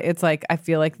what I'm saying. It's like I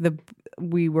feel like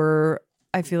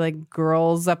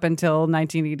girls up until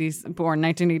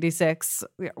 1986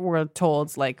 were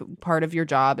told like part of your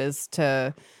job is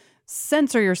to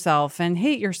censor yourself and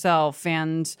hate yourself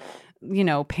and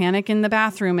panic in the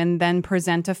bathroom and then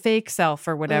present a fake self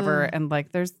or whatever. And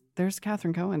like there's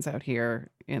Catherine Cohen's out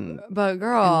here But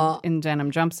girl, in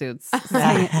denim jumpsuits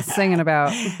singing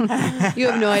about you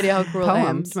have no idea how cruel I am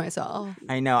Poems. to myself.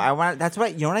 I know. That's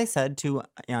what you know. What I said to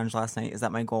Ange last night is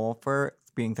that my goal for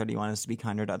being 31 is to be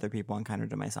kinder to other people and kinder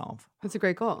to myself. That's a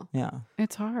great goal. Yeah,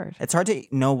 It's hard. it's hard to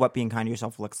know what being kind to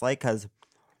yourself looks like because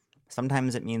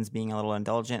sometimes it means being a little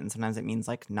indulgent, and sometimes it means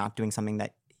like not doing something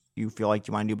that you feel like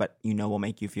you want to do, but will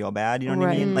make you feel bad. You know what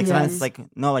I Right. mean? Like sometimes Yes. it's like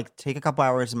no, like take a couple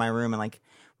hours in my room and like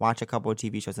watch a couple of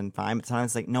TV shows and fine. But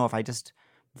sometimes it's like no, if I just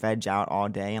veg out all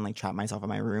day and like trap myself in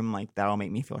my room, like that'll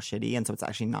make me feel shitty, and so it's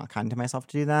actually not kind to myself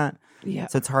to do that. Yeah.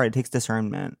 So it's hard. It takes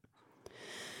discernment.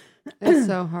 It's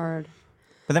so hard.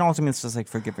 But then ultimately, it's just like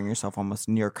forgiving yourself almost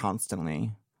near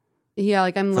constantly. Yeah,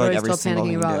 like I'm For, like, literally every still single panicking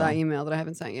thing you about do. that email that I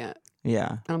haven't sent yet. Yeah.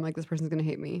 And I'm like, this person's gonna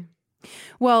hate me.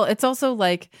 Well, it's also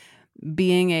like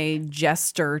being a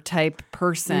jester type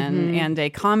person and a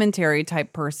commentary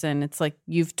type person. It's like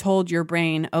you've told your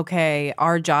brain, okay,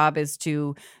 our job is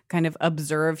to kind of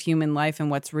observe human life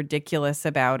and what's ridiculous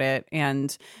about it,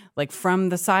 and like from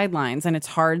the sidelines. And it's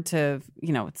hard to,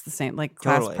 it's the same like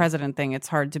class Totally. president thing. It's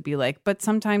hard to be like, but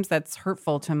sometimes that's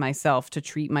hurtful to myself to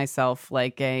treat myself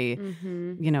like a,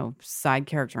 side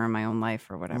character in my own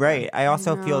life or whatever. Right. I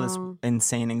also feel this No.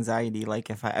 insane anxiety. Like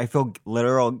if I feel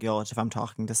literal guilt if I'm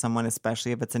talking to someone,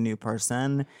 especially if it's a new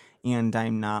person and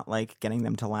I'm not like getting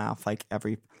them to laugh like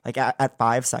at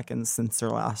 5 seconds since their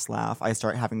last laugh, I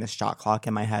start having this shot clock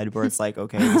in my head where it's like,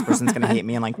 okay, this person's gonna hate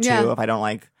me in like 2 Yeah. if I don't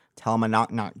like tell them a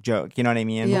knock joke. You know what I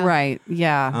mean? Yeah. Right.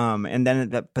 Yeah. And then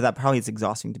but that probably is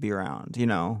exhausting to be around.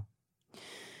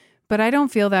 But I don't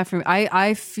feel that from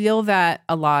I feel that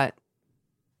a lot,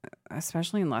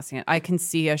 especially in Los Angeles. I can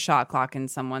see a shot clock in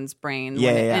someone's brain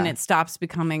and it stops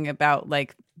becoming about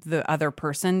like the other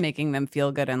person making them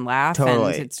feel good and laugh.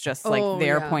 Totally. And it's just like Oh,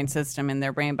 their yeah. point system in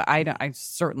their brain. But I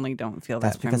certainly don't feel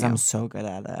That's that from because you. I'm so good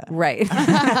at it. Right.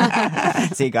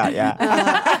 So you got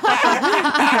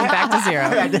Back to zero.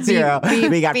 Back to zero.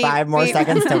 We got 5 more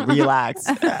seconds to relax.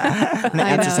 I'm gonna I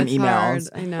answer know, some it's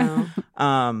emails. hard. I know. But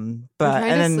I'm and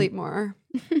trying to then sleep more.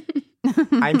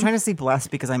 I'm trying to sleep less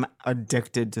because I'm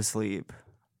addicted to sleep.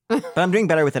 But I'm doing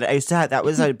better with it. I used to have, that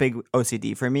was a big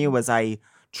OCD for me, was I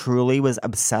truly was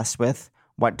obsessed with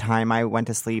what time I went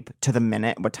to sleep to the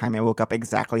minute, what time I woke up,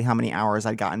 exactly how many hours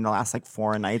I'd gotten the last like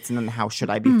 4 nights, and then how should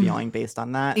I be feeling based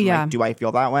on that? And, Yeah. like, do I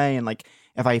feel that way? And like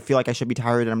if I feel like I should be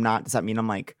tired and I'm not, does that mean I'm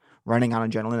like running on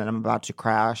adrenaline and I'm about to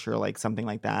crash or like something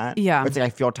like that? Yeah. Or it's like I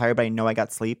feel tired but I know I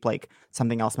got sleep, like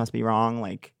something else must be wrong.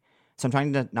 Like so I'm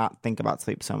trying to not think about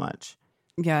sleep so much.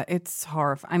 Yeah, it's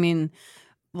horrible. I mean,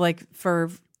 like for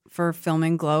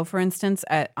filming Glow, for instance,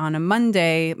 on a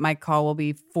Monday, my call will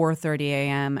be 4:30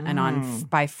 a.m. and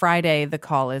by Friday, the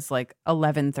call is like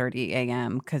 11:30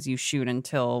 a.m. because you shoot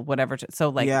until whatever. So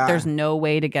like, Yeah. there's no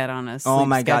way to get on a sleep Oh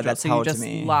my God, schedule. that's so you hell to just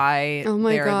me. lie Oh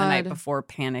my there the night God. before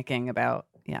panicking about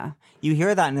You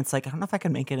hear that and it's like, I don't know if I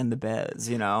can make it in the biz,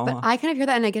 you know? But I kind of hear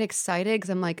that and I get excited because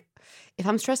I'm like, if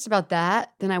I'm stressed about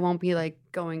that, then I won't be like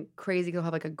going crazy because I'll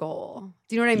have like a goal.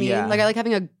 Do you know what I mean? Yeah. Like I like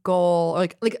having a goal or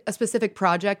like a specific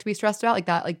project to be stressed about. Like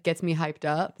that like gets me hyped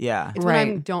up. Yeah. It's when I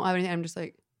Right. don't have anything. I'm just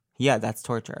like, Yeah, that's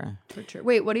torture. torture.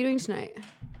 Wait, what are you doing tonight?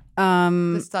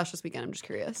 This weekend. I'm just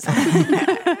curious.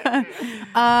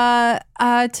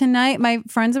 Tonight, my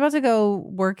friend's about to go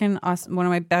work in one of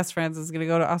my best friends is going to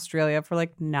go to Australia for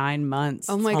like 9 months.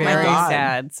 Oh my It's God. very God.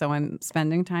 sad. So I'm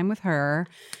spending time with her,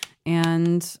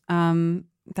 and then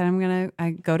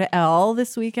I go to L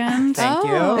this weekend. Thank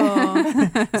you.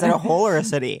 Is that a hole or a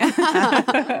city?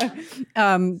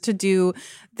 To do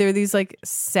there are these like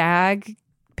SAG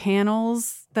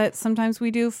panels that sometimes we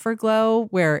do for Glow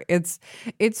where it's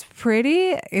a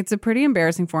pretty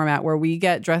embarrassing format where we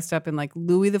get dressed up in like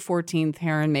Louis XIV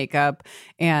hair and makeup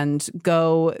and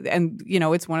go and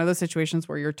it's one of those situations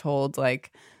where you're told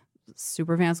like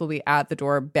super fans will be at the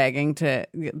door begging to.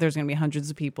 There's going to be hundreds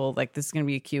of people. Like this is going to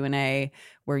be a Q&A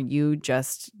where you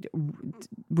just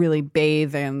really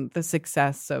bathe in the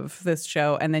success of this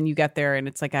show, and then you get there and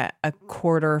it's like a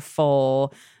quarter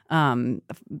full,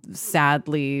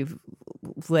 sadly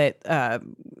lit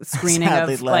screening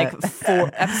Sadly of lit. like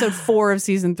episode 4 of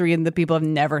season 3, and the people have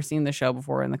never seen the show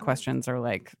before, and the questions are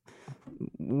like,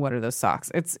 what are those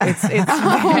socks? It's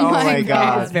Oh my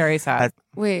God. it's very sad.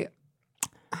 Wait.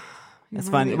 It's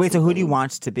fun. Wait, so who do you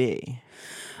want to be?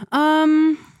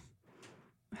 Who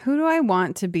do I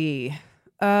want to be?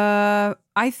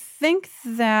 I think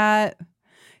that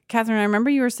Catherine, I remember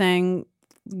you were saying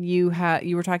you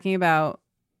were talking about,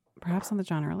 perhaps on the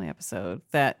John Early episode,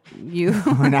 that you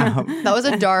Oh, no. That was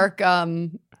a dark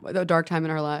time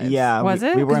in our lives. Yeah. Was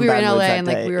it? We were Because in, we were in bad LA moods that and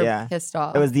like day. we were Yeah. pissed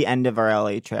off. It was the end of our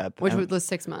LA trip. which and, was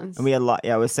 6 months. and we had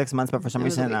it was 6 months, but for some It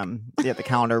was a reason, the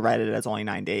calendar read it as only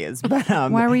 9 days. But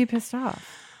why were you pissed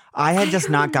off? I had just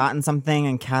not gotten something,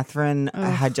 and Catherine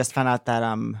had just found out that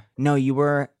no, you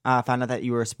were found out that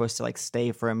you were supposed to like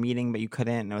stay for a meeting, but you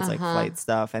couldn't. And it was like flight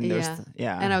stuff, and there's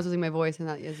And I was losing my voice, and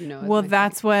that, as you know. is Well, my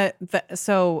that's what.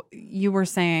 So you were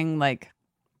saying like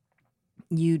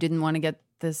you didn't want to get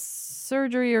this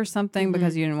surgery or something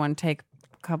because you didn't want to take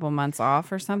a couple months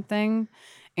off or something,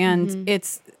 and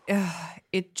it's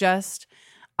it just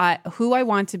who I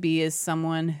want to be is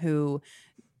someone who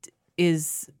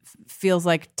feels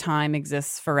like time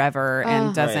exists forever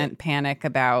and doesn't panic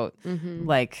about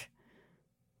like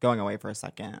going away for a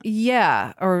second.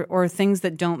 or things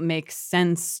that don't make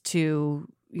sense to,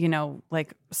 you know,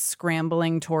 like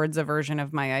scrambling towards a version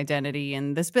of my identity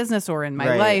in this business or in my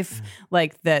Right. life,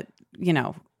 like that, you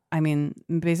know, I mean,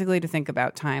 basically to think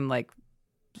about time like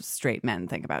straight men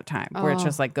think about time, where it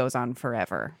just like goes on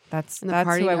forever. That's And the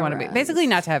party who I never want to be. ends. Basically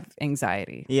not to have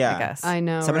anxiety. Yeah. I guess. I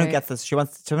know. Someone who right? gets this, she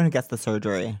wants someone who gets the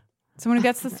surgery. Someone who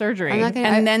gets the surgery I'm not gonna-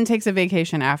 and then takes a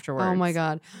vacation afterwards. Oh my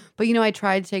God. But you know, I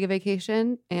tried to take a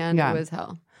vacation and Yeah. it was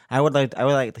hell. I would like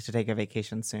to take a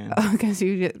vacation soon. Because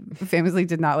you famously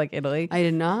did not like Italy. I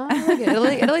did not like it.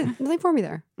 Italy, nothing for me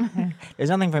there. There's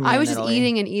nothing for me. I in was just Italy.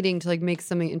 eating and eating to like make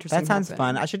something interesting. That sounds happen.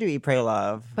 fun. I should do Eat, Pray,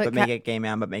 Love, But but make it gay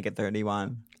man, but make it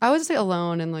 31. I was just like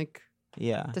alone and like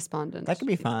Yeah, despondent. that could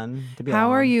be fun. To be How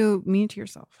alone. are you mean to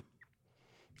yourself?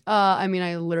 I mean,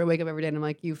 I literally wake up every day and I'm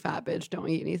like, you fat bitch, don't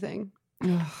eat anything.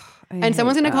 I And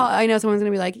someone's hate gonna that. call. I know someone's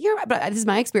gonna be like, "You're," but this is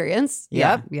my experience.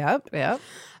 Yeah. Yep. So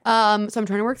I'm trying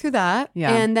to work through that.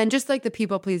 Yeah. And then just like the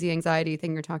people pleasing anxiety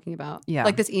thing you're talking about. Yeah.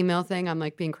 Like this email thing, I'm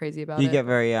like being crazy about You it. get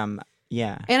very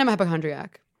yeah. And I'm a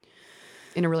hypochondriac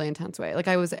in a really intense way. Like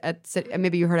I was at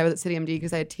maybe you heard I was at City MD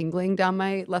because I had tingling down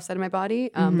my left side of my body,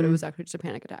 but it was actually just a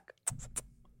panic attack.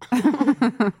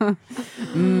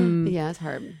 Yeah, it's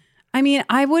hard. I mean,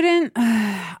 I wouldn't.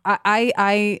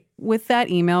 I with that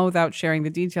email, without sharing the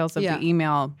details of Yeah. the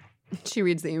email. She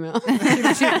reads the email.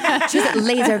 She's at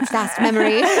laser fast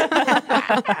memory.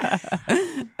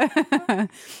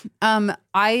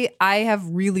 I have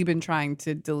really been trying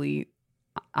to delete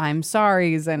I'm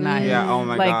sorry's and I Yeah. Oh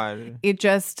my like, god. It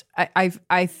just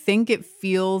I think it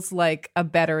feels like a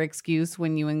better excuse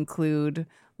when you include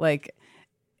like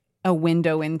a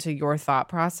window into your thought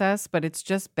process, but it's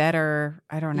just better.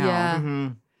 I don't know. Yeah.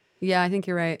 Mhm. Yeah, I think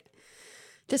you're right.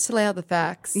 Just to lay out the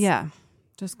facts. Yeah.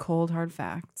 Just cold hard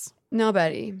facts. No,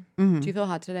 Betty. Mhm. Do you feel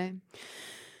hot today?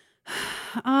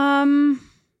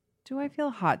 Do I feel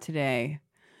hot today?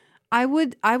 I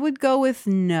would go with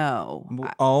no.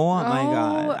 Oh my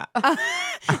god.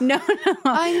 No.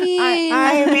 I mean,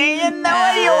 I mean, you know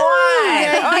what do you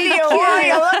want? What are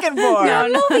you looking for? you're a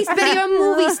movie star. You're a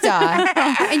movie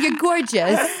star, and you're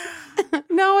gorgeous.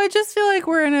 No, I just feel like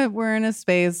we're in a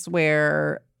space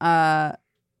where I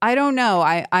don't know.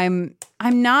 I'm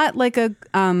not like a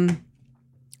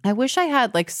I wish I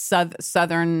had like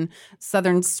southern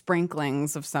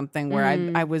sprinklings of something where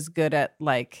I was good at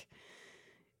like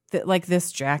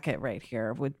this jacket right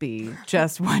here would be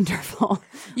just wonderful.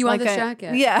 You want Like this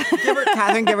jacket? Yeah.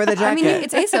 Catherine, give her the jacket. I mean,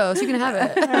 it's ASOS. You can have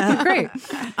it. Great.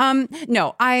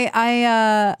 No,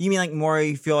 I You mean like more?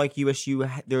 You feel like you wish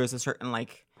there was a certain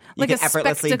like you like could a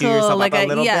effortlessly do spectacle, yourself like up a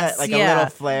little yes, bit, like yeah. a little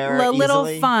flair, a little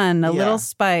easily. fun, a Yeah. little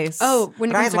spice. Oh, when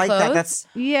it But I comes to like clothes. that. That's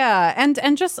yeah,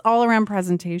 and just all around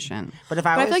presentation. but if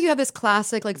I But I was feel like you have this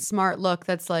classic, like smart look.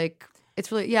 That's like it's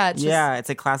really It's just, yeah, it's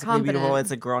like classically beautiful. confident.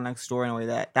 It's a girl next door in a way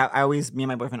that I always me and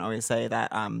my boyfriend always say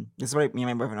that this is what me and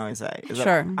my boyfriend always say. Is that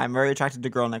Sure. I'm very attracted to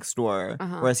girl next door,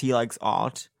 whereas he likes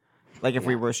alt. Like if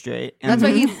we were straight. And That's why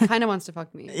he kind of wants to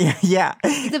fuck me. yeah.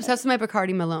 He's obsessed with my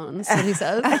Bacardi Malones. What he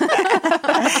says.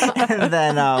 And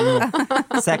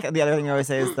then second, the other thing I always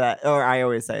say is that, or I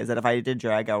always say is that if I did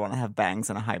drag, I want to have bangs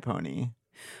and a high pony.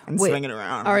 and Wait, swing it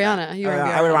around. Ariana, you wanna be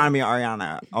I would Ariana. want to be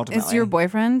Ariana. Ultimately, Is your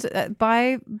boyfriend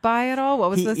bi at all? What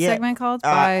was the segment called?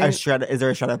 A shred? Is there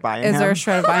a shred of bi in him? Is there a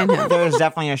shred of bi in him? There's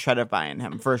definitely a shred of bi in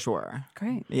him for sure.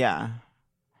 Great. Yeah.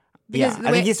 Because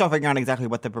I think he's still figuring out exactly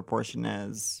what the proportion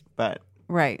is, but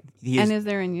Right. And is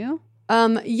there in you?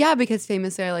 Yeah, because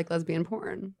famously I like lesbian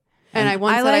porn, and I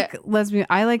once I said like lesbian.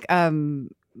 I like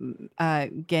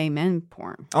gay men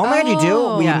porn. oh my god, you do?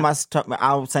 Oh. We Yeah. must.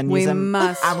 I'll send you We some.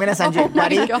 must. I'm gonna send you,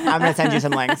 buddy. I'm gonna send you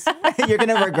some links. You're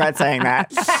gonna regret saying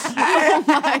that. oh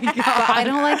my god, But I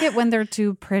don't like it when they're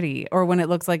too pretty or when it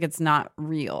looks like it's not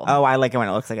real. Oh, I like it when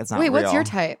it looks like it's not. Wait, what's real. your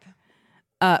type?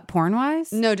 Porn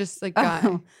wise? No, just like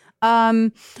guy.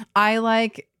 I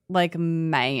like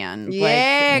man.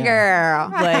 Yeah, girl.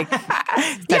 Like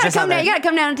You gotta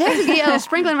come down and take a little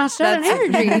sprinkling my southern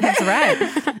energy. That's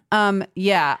right.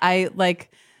 Yeah, I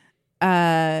like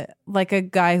a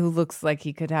guy who looks like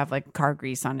he could have like car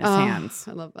grease on his hands.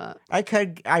 I love that.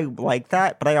 I like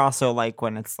that, but I also like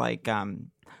when it's like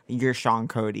your Sean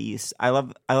Cody's. I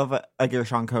love your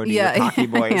Sean Cody with Hockey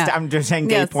Boys. Yeah. I'm just saying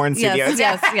gay porn studios.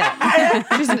 Yes.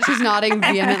 She's nodding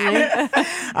vehemently.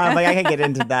 Like I can get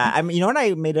into that. I mean, you know what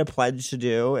I made a pledge to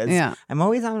do is I'm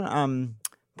always on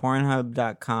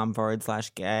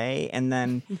pornhub.com/gay, and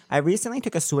then I recently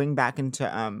took a swing back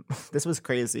into this was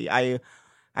crazy.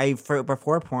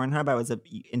 Before Pornhub, I was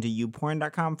into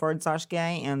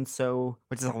youporn.com/gay, and so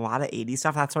which is a lot of 80s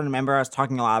stuff. That's what I remember. I was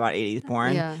talking a lot about 80s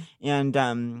porn. Yeah.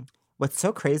 And what's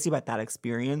so crazy about that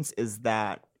experience is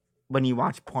that when you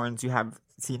watch porns, you have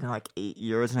seen it like 8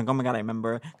 years, and like, oh my god, I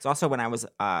remember. It's also when I was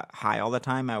high all the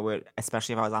time. I would,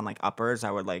 especially if I was on like uppers,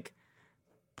 I would like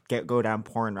go down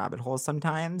porn rabbit holes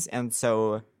sometimes, and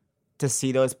so to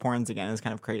see those porns again is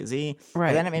kind of crazy. Right.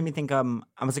 But then it made me think. I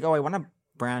was like, oh, I want to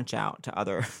branch out to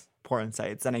other porn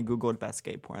sites, and I googled best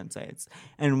gay porn sites,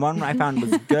 and one I found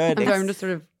was good. I'm sorry, I'm just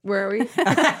sort of, where are we?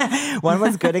 One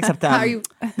was good, except How are you?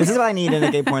 this is what I need in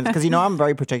a gay porn, because I'm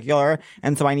very particular,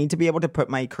 and so I need to be able to put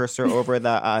my cursor over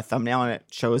the thumbnail, and it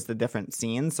shows the different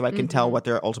scenes, so I can tell what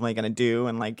they're ultimately going to do,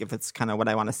 and like if it's kind of what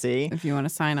I want to see. If you want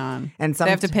to sign on, And they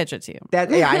have to pitch it to you.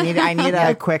 I need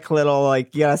a quick little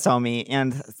like, you gotta sell me.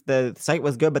 And the site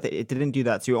was good, but it didn't do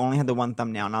that. So you only had the one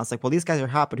thumbnail, and I was like, well, these guys are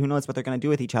hot, but who knows what they're gonna do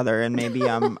with each other? And maybe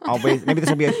maybe this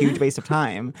will be a huge waste of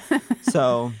time.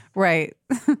 So Right.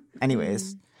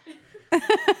 anyways.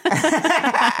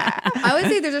 I would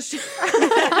say there's a.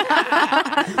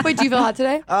 Wait, do you feel hot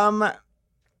today? I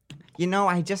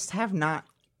just have not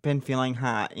been feeling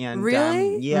hot, and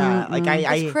Really? yeah, like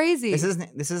It's crazy.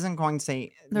 This isn't going to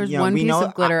say There's one piece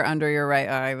of glitter under your right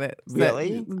eye that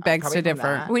Really? begs Probably to from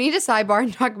differ. that. We need to sidebar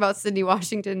and talk about Sydney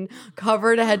Washington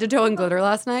covered head to toe in glitter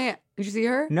last night. Did you see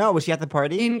her? No, was she at the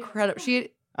party? Incredible. She,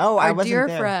 Oh, I our wasn't dear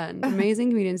there. friend, amazing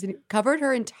comedian, Sydney, covered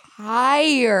her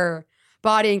entire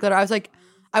body in glitter. I was like,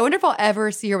 I wonder if I'll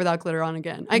ever see her without glitter on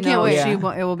again. I can't No, wait. Yeah. it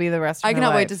will be the rest of I her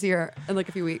cannot life. wait to see her in like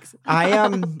a few weeks. I I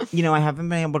haven't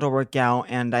been able to work out,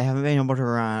 and I haven't been able to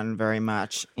run very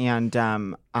much, and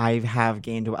I have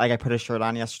gained, like, I put a shirt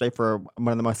on yesterday for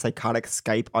one of the most psychotic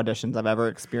Skype auditions I've ever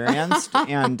experienced,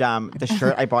 and the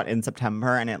shirt I bought in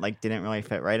September, and it like didn't really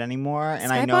fit right anymore,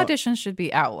 and I Skype know auditions should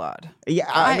be outlawed. Yeah,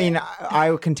 I mean,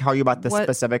 I can tell you about the What-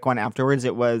 specific one afterwards.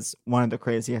 It was one of the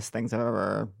craziest things I've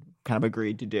ever kind of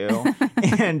agreed to do,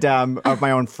 and of my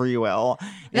own free will.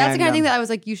 That's the And, kind of thing that I was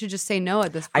like, you should just say no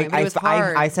at this point. But it was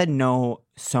hard. I said no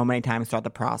so many times throughout the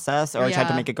process, or I tried to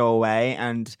Yeah. make it go away,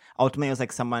 and ultimately it was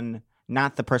like someone,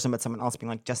 not the person, but someone else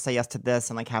being like, just say yes to this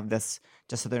and like have this,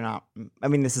 just so they're not. I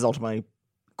mean, this is ultimately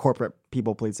corporate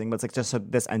people pleasing, but it's like just so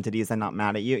this entity is then not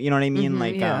mad at you. You know what I mean?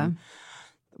 Like, yeah.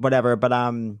 whatever. But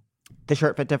the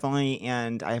shirt fit differently,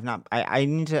 and I have not. I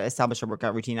need to establish a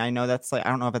workout routine. I know that's like, I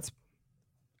don't know if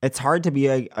it's hard to be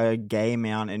a gay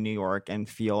man in New York and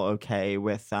feel okay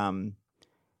with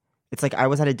it's like I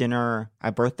was at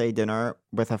a birthday dinner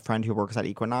with a friend who works at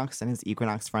Equinox, and his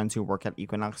Equinox friends who work at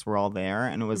Equinox were all there,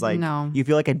 and it was like you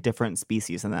feel like a different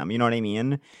species than them. You know what I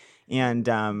mean? And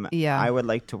Yeah. I would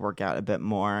like to work out a bit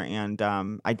more, and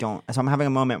I don't. So I'm having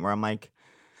a moment where I'm like,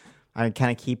 I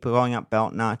kind of keep going up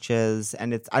belt notches,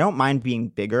 and I don't mind being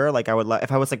bigger. Like I would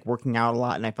if I was like working out a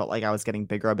lot and I felt like I was getting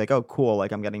bigger, I'd be like, oh cool,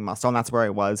 like I'm getting muscle, and that's where I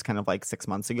was kind of like 6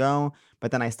 months ago.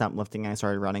 But then I stopped lifting and I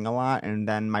started running a lot, and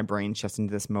then my brain shifts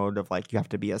into this mode of like you have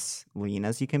to be as lean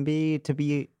as you can be to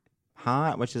be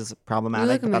hot, which is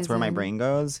problematic. But that's where my amazing. brain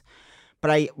goes.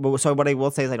 But so what I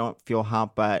will say is I don't feel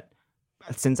hot, but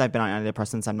since I've been on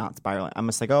antidepressants, I'm not spiraling. I'm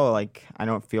just like, oh, like I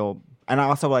don't feel. And I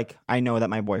also like I know that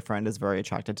my boyfriend is very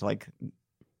attracted to like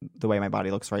the way my body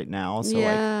looks right now. So like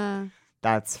yeah.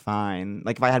 that's fine.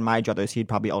 Like if I had my druthers, he'd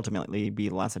probably ultimately be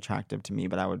less attractive to me,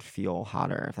 but I would feel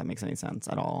hotter, if that makes any sense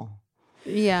at all.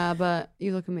 Yeah, but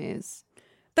you look amazing.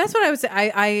 That's what I would say.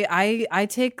 I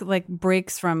take like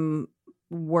breaks from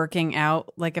working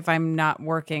out. Like if I'm not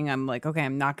working, I'm like, okay,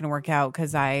 I'm not going to work out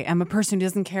because I am a person who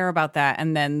doesn't care about that.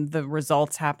 And then the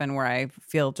results happen where I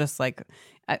feel just like,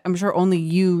 I'm sure only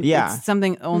you, it's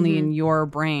something only in your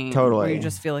brain. Totally. Where you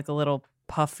just feel like a little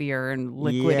puffier and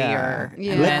liquidier.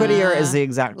 Yeah. Yeah. Liquidier is the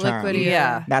exact term. Liquidier.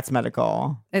 Yeah. That's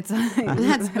medical. It's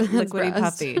That's liquidy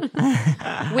breast. puffy.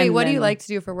 Wait, And what do you then- like to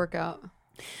do for workout?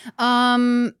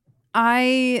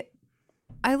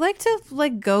 I like to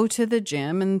like go to the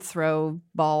gym and throw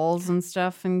balls and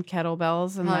stuff and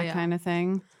kettlebells and Hell that yeah. kind of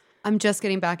thing. I'm just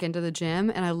getting back into the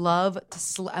gym, and I love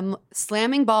to. I'm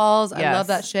slamming balls. I love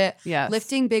that shit. Yes.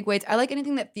 Lifting big weights. I like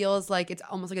anything that feels like it's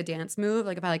almost like a dance move.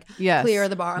 Like if I like Yes. clear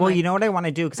the bar. I'm Well, like, you know what I want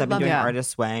to do because I've been love doing it.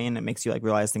 Artist Way, and it makes you like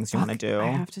realize things you want to do. I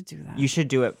have to do that. You should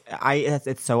do it.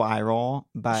 It's so eye roll,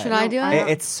 but Should I do it?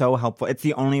 It's so helpful. It's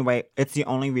the only way. It's the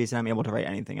only reason I'm able to write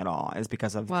anything at all is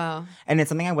because of Wow. And it's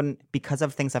something I wouldn't because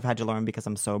of things I've had to learn because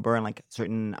I'm sober and like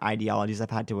certain ideologies I've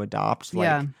had to adopt. Like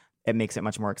Yeah. it makes it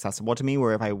much more accessible to me.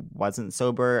 Where if I wasn't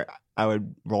sober, I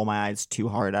would roll my eyes too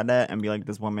hard at it and be like,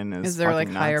 "This woman is." Is there like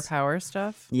fucking higher nuts. power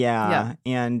stuff? Yeah.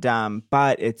 And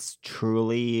but it's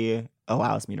truly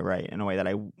allows me to write in a way that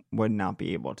I would not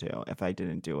be able to if I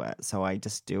didn't do it. So I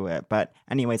just do it. But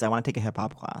anyways, I want to take a hip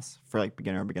hop class for like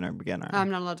beginner.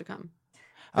 I'm not allowed to come.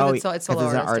 Oh, it's 'cause solo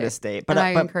it's an artist artist day. date. But And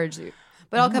I but encourage you.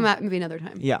 But I'll come out maybe another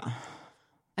time. yeah.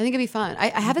 I think it'd be fun. I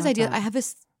have this idea. I have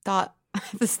this thought.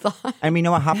 And we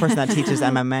know a hot person that teaches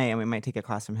MMA, and we might take a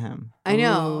class from him. I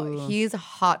know. Ooh. He's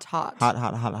hot. Hot.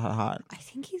 I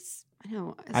think he's. I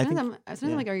know. I think- Sometimes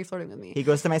I'm like, are you flirting with me? He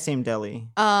goes to my same deli.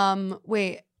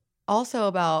 Wait. Also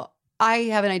about. I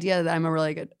have an idea that I'm a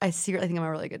really good. I secretly think I'm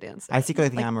a really good dancer. I secretly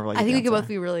think Like, I'm a really good I think we could dancer. both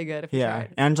be really good if we Yeah.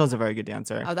 tried. Angela's a very good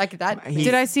dancer. Oh, that. He-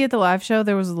 Did I see at the live show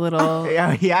there was a little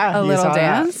Yeah. a you little saw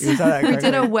that. dance? You saw that we did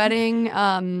a correctly.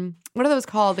 wedding. What are those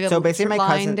called? Like So a basically,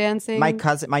 line dancing.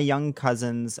 my young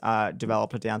cousins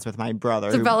developed a dance with my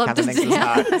brother. Developed who a Kevin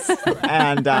thinks is hot.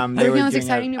 And they Working were on this doing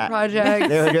exciting it new at- project.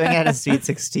 They were doing it at a Sweet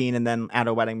 16, and then at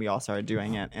a wedding we all started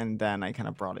doing it, and then I kind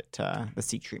of brought it to the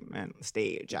Seek Treatment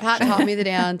stage. Pat actually. taught me the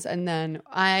dance, and then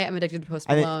I am addicted to Post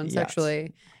I think- Malone yes.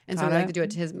 sexually, and so I Got like it. to do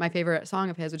it to my favorite song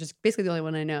of his, which is basically the only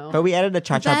one I know. But we added a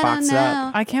cha-cha box it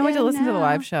up. I can't wait to listen to the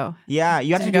live show. Yeah,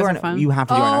 you have Did to you do guys our, have fun? you have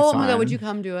to do our next Oh one. my god, would you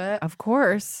come do it? Of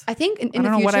course. I think in I don't the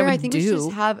know what future, I I would think we should do.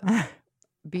 just have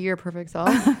be your perfect self.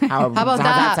 How about how's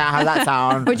that? How's that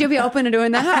sound? Would you be open to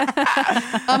doing that?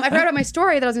 I forgot about my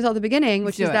story that I was going to tell at the beginning,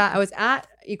 which Do is it. that I was at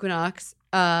Equinox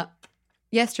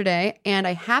yesterday, and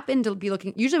I happened to be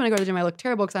looking. Usually, when I go to the gym, I look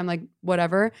terrible because I'm like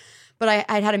whatever. But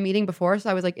I'd had a meeting before, so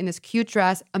I was like in this cute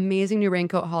dress, amazing new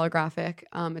raincoat, holographic.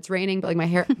 It's raining, but like my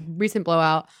hair, recent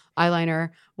blowout, eyeliner,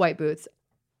 white boots,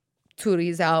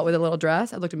 tooties out with a little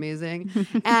dress. I looked amazing.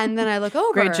 And then I look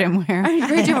over. Great gym wear.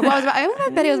 Great gym wear. Well, I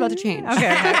bet he was about to change.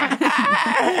 Okay.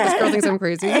 This girl thinks I'm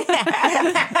crazy.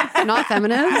 Not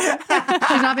feminist.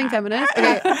 She's not being feminist.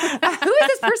 Okay. Who is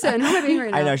this person? Who am I being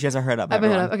right now? I know she has her hood up. I've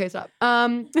been hit everyone. up. Okay, stop.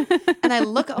 And I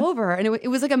look over, and it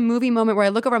was like a movie moment where I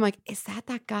look over. I'm like, is that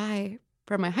guy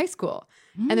from my high school?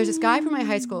 And there's this guy from my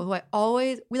high school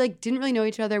who we like didn't really know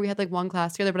each other. We had like one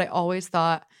class together, but I always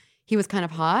thought he was kind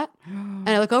of hot. And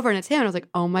I look over, and it's him, and I was like,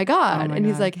 oh my god. my And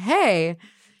he's God. like, hey.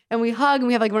 And we hug, and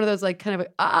we have like one of those like kind of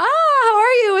like, how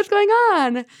are you? What's going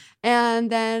on? And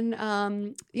then,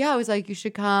 I was like, you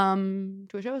should come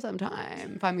to a show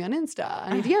sometime. Find me on Insta.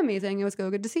 And he DM'd me saying it was so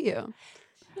good to see you.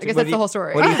 I guess What that's do you- the whole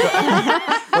story.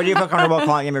 What do you feel comfortable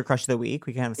calling him your crush of the week?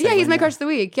 We can have a Yeah, he's my segment crush of the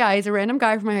week. Yeah, he's a random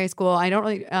guy from my high school. I don't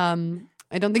really,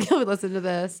 I don't think he would listen to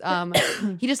this.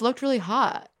 He just looked really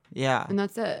hot, there. Yeah. and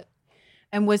that's it.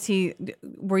 And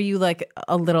were you like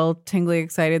a little tingly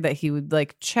excited that he would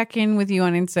like check in with you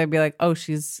on Insta and be like, oh,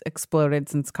 she's exploded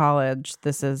since college.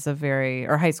 This is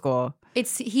or high school.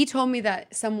 He told me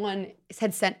that someone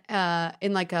had sent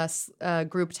in like a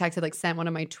group text had like sent one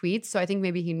of my tweets, so I think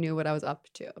maybe he knew what I was up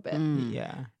to a bit.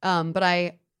 Yeah. But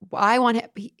I want him.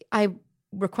 I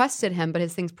requested him, but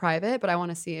his thing's private. But I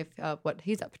want to see if what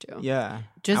he's up to. Yeah.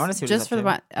 I wanna see what he's Just up for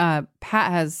to. the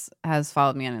Pat has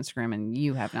followed me on Instagram and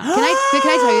you have not. Can I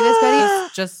tell you this,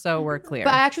 Betty? Just so we're clear.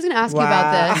 But I actually was going to ask you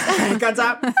about this. Guns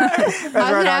up. I was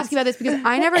going to ask you about this because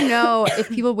I never know if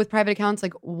people with private accounts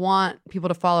like want people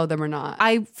to follow them or not.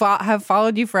 I have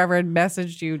followed you forever and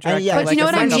messaged you directly. Yeah, But you know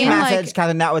what I when she mean? messaged Like-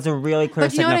 Catherine, that was a really clear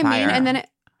But you know what I mean? signifier. And then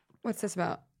what's this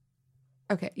about?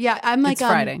 Okay, yeah, I'm like It's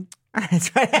Friday.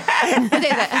 That's right. No,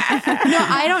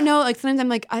 I don't know. Like sometimes I'm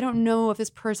like, I don't know if this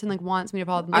person like wants me to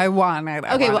follow them. Like, I want it.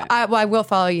 okay, well, I will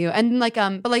follow you. And like,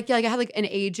 but like, yeah, like I had like an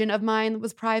agent of mine that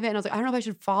was private, and I was like, I don't know if I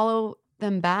should follow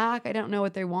them back. I don't know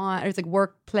what they want. Or it's like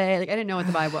work, play. Like I didn't know what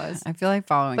the vibe was. I feel like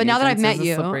following. But now that I've agents met is a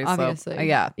you, slippery slope. obviously,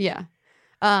 Yeah.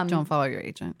 Don't follow your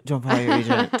agent. Don't follow your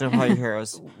agent. Don't follow your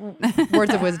heroes.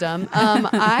 Words of wisdom.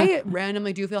 I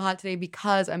randomly do feel hot today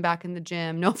because I'm back in the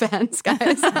gym. No offense, guys.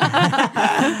 No,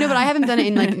 but I haven't done it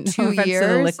in like 2 No offense years. to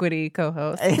the liquidy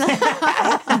co-host.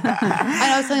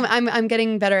 I was telling him I'm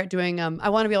getting better at doing. I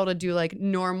want to be able to do like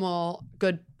normal,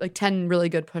 good, like 10 really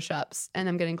good push-ups, and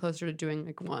I'm getting closer to doing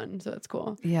like 1. So that's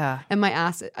cool. Yeah, And my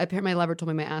ass, my lever told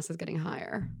me my ass is getting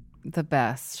higher. the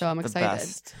best. So I'm The excited.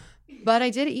 best. But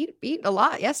I did eat a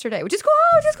lot yesterday, which is cool.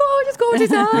 We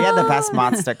had the best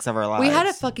mod sticks of our lives. We had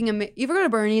a fucking amazing. You ever go to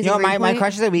Bernie's? You know, in my Greenpoint?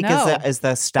 crush of the week No. is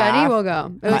the staff. Betty will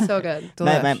go. It was so good.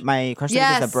 My crush of the week is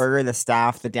Yes. the burger, the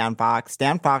staff, the Dan Fox.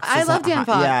 Dan Fox. I is love Dan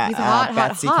Fox. Yeah, He's hot.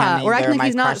 Betsy We're Kenny, acting they're like my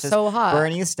he's not crushes. so hot.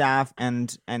 Bernie's staff,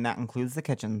 and that includes the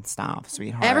kitchen staff,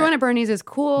 sweetheart. Everyone at Bernie's is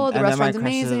cool. The And they're my restaurant's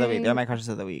crushes amazing. of the week. They're my crushes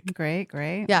of the week. Great.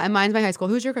 Yeah, and mine's my high school.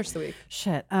 Who's your crush of the week?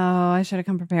 Shit. Oh, I should have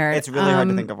come prepared. It's really hard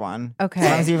to think of one. Okay.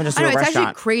 Sometimes you even just I do know a it's actually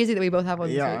restaurant. crazy that we both have one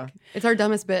Yeah. this week. It's our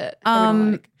dumbest bit. that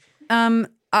we don't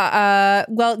like.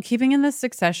 Well, keeping in the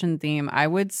Succession theme, I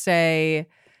would say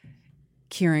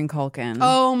Kieran Culkin.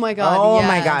 Oh my god! Oh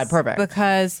my yes. god, perfect.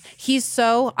 Because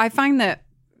I find that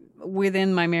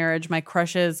within my marriage, my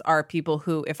crushes are people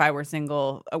who, if I were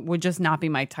single, would just not be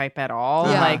my type at all.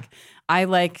 Yeah. Like, I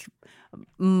like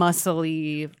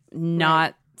muscly,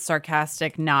 not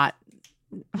sarcastic, not.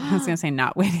 I was gonna say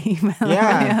not witty, but like, Yeah.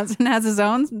 my husband has his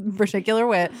own particular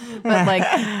wit.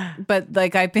 But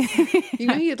like I've been You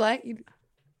know who you'd like?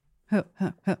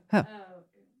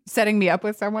 setting me up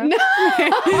with someone.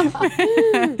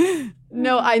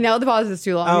 No, I know the pause is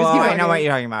too long. Just Oh, keep I going. know what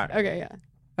you're talking about. Okay, yeah.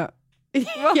 Oh.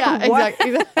 Yeah, What?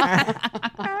 exactly.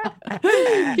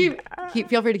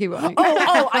 Feel free to keep going.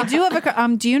 Oh, I do have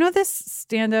a. Do you know this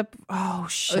stand up? Oh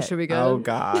shit. This should be good. Oh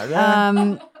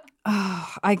god.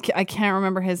 I can't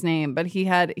remember his name, but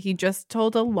he just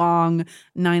told a long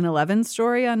 9/11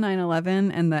 story on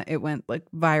 9/11, and that it went like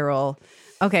viral.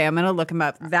 Okay, I'm gonna look him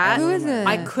up. That Who is it?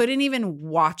 I couldn't even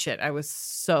watch it. I was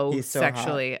so He's so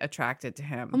sexually attracted to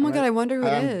him. Oh my god, I wonder who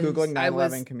it I'm is. googling I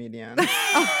was- 9/11 comedian.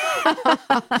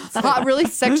 Hot, really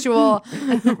sexual,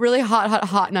 really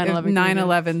hot 9/11. 9/11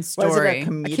 What is it, story. a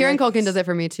comedic? Kieran Culkin does it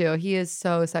for me too. He is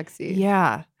so sexy.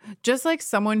 Yeah, just like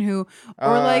someone who,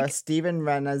 or like Steven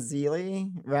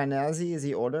Ranazzi, is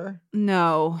he older?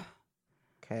 no.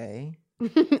 Okay.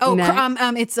 Oh,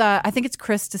 Next. it's I think it's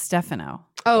Chris DiStefano.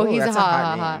 Oh, he's a that's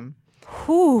hot. name.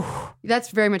 Whew. That's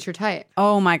very much your type.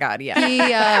 Oh my god,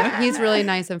 yeah. He's really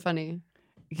nice and funny.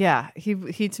 Yeah, he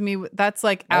to me that's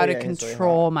like Oh, out yeah, of he's really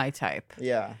control. hot. My type,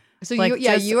 Yeah. So Like,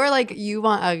 just you are like you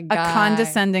want a a guy.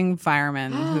 condescending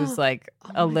fireman who's like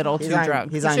a little He's too on-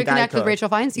 drunk. he's You on should connect with Guy Rachel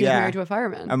Feinstein, who's Yeah. married to a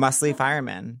fireman. A muscly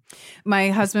fireman.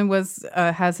 My husband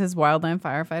has his wildland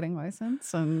firefighting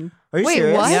license, and Are you Wait,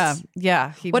 serious? what?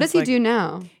 yeah. What does he do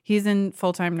now? He's in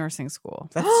full-time nursing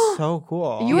school. That's so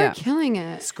cool. You Yeah. are killing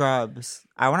it. Scrubs.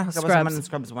 I want to hook up with Scrubs. someone in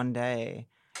Scrubs one day.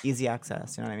 Easy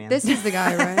access. You know what I mean? This is the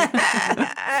guy, right?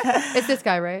 It's this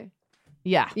guy, right?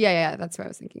 Yeah. Yeah. That's what I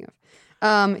was thinking of.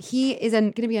 He is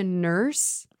going to be a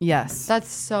nurse. Yes. That's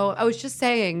so. I was just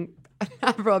saying,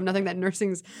 bro, I'm nothing. That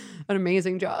nursing's an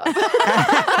amazing job.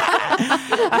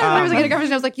 I was like in a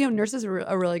conversation. I was like, nurses are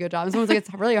a really good job. And someone was like,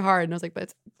 it's really hard, and I was like, but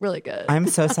it's really good. I'm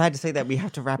so sad to say that we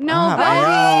have to wrap No, up. buddy.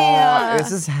 I know.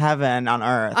 This is heaven on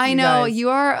earth. I you know guys. you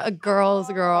are a girl's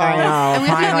girl. I know. And we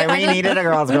have to- Finally, we needed a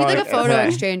girl's We need girl. like a photo Okay.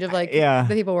 exchange of like Yeah.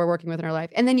 the people we're working with in our life,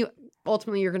 and then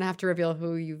ultimately you're gonna have to reveal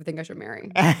who you think I should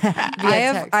marry.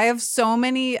 I have so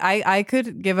many. I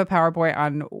could give a PowerPoint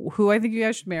on who I think you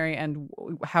guys should marry and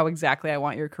how exactly I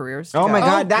want your careers to Oh go. my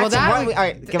God, well, that's that- all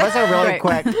right. Give us a really Right.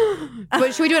 quick.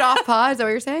 But should we do it off pod? Is that what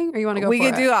you're saying, or you want to go? We for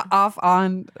could it? do off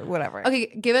on whatever. Okay,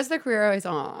 give us the career advice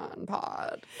on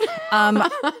pod.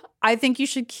 I think you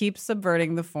should keep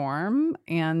subverting the form,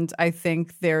 and I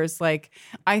think there's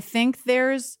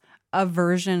a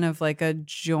version of like a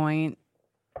joint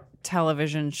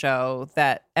television show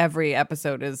that every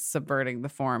episode is subverting the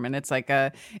form, and it's like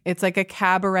a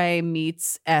cabaret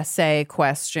meets essay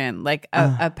question, like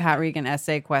a Pat Regan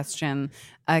essay question,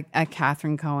 a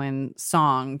Catherine Cohen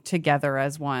song together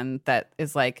as one that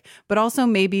is like, but also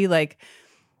maybe like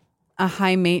a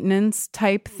high maintenance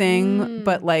type thing,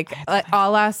 but like a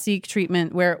la Seek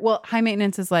Treatment, where high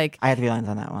maintenance is like I had to be lines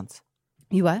on that once.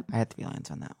 you what? I had to be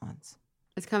lines on that once.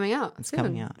 It's coming out. It's soon.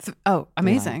 coming out. Oh,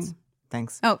 amazing. Lines.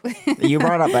 Thanks. Oh, You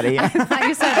brought it up, Betty. I thought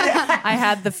you said I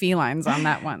had the felines on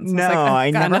that one. So No, it's like,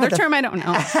 I got never another had the- term I don't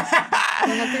know. You're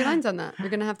gonna have 3 lines on that. You're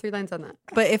gonna have 3 lines on that.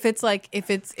 But if it's like if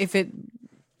it's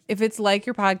like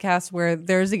your podcast where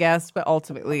there's a guest, but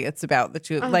ultimately it's about the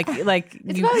two, like It's you.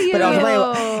 about you. But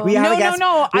ultimately, we have No, a guest.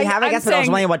 no, We have a I'm guest, but saying-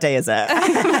 ultimately, what day is it?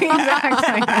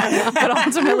 Exactly. But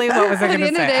ultimately, what was I At going the to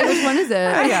end of the day, say? which one is it?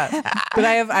 Yeah, but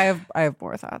I have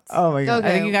more thoughts. Oh my god! Okay.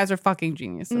 I think you guys are fucking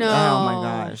geniuses. No. Oh my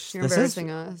gosh. You're This is-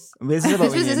 embarrassing us. This is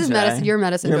what we This need is today. medicine. Your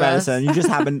medicine. Your to us.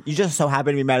 medicine. You just so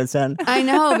happen to be medicine. I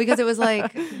know, because it was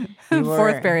like You were-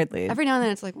 Fourth period lead. every now and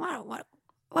then it's like, what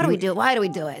do we do? Why do we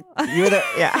do it? You were the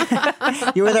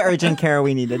you were the urgent care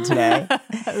we needed today.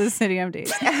 The city MD.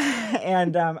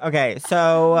 And okay,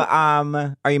 so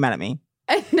are you mad at me?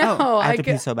 No, I have to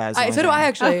pee so bad. So do I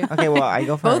actually. Okay, well I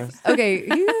go first. Both. Okay,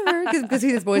 because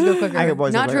these boys go quicker. I go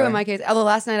boys go Not true quicker. in my case. Although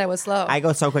last night I was slow. I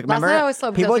go so quick. Last Remember, night I was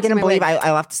slow because people I was didn't fixing my believe wig.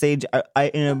 I left stage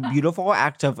in a beautiful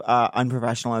act of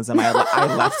unprofessionalism.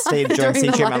 I left stage during During the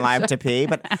C-Treatment live Live to pee,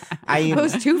 but It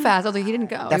was too fast. I was like, he didn't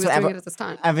go. That's he was what doing it as a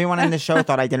stunt. everyone in the show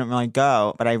thought I didn't really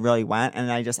go, but I really went,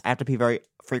 and I have to pee very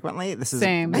frequently. This is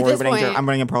Same. At this award-winning. point- I'm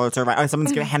winning a Pulitzer.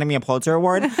 Someone's handing me a Pulitzer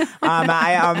award.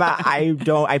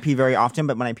 I pee very often,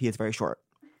 but when I pee, it's very short.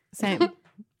 Same.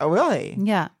 Oh, really?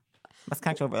 Yeah. Let's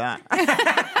connect over that. I'll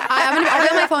be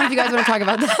on my phone if you guys want to talk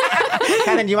about that.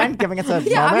 Kevin, do you mind giving us a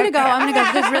Yeah, moment? I'm gonna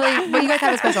go. There's really, what you guys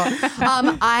have is special.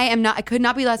 I could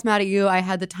not be less mad at you. I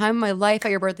had the time of my life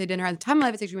at your birthday dinner. I had the time of my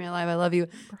life at 6 Live. I love you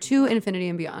to infinity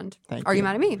and beyond. Thank Are you you.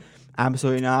 mad at me?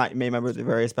 Absolutely not. You made my birthday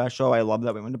very special. I love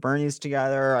that we went to Bernie's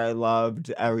together. I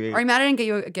loved every. Are you mad I didn't get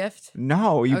you a gift?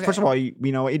 No, you. Okay. First of all,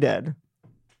 we know what you did.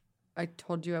 I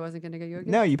told you I wasn't gonna get you a gift.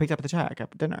 No, you picked up the check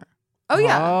at dinner Oh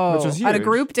yeah. Oh, Which was at a huge.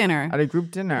 group dinner. at a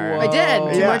group dinner. I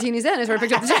did. 2 Yeah. martinis in, I sort of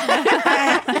picked up the check.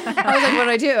 I was like, what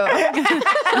do I do?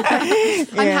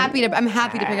 I'm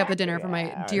happy to pick up the dinner for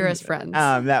my dearest friends.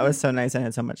 That was so nice. I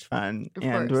had so much fun, Of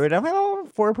and course. we were definitely a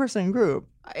 4-person group.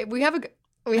 We have a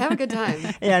good time.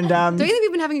 And Don't you think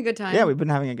we've been having a good time? yeah, we've been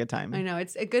having a good time. I know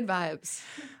it's good vibes.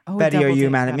 Oh, Betty, are double you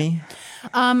take mad that. at me?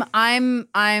 I'm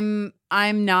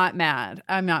not mad.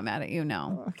 I'm not mad at you.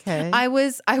 No. Okay. I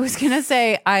was gonna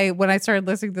say when I started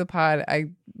listening to the pod, I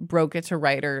broke it to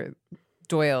writer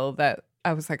Doyle that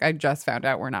I was like, I just found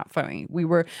out we're not funny.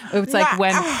 It's like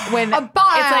when it's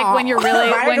like when you're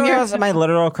really Ryan when you're Doyle's my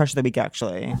literal crush of the week,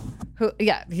 actually.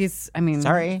 he's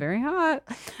Sorry. very hot.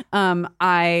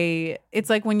 It's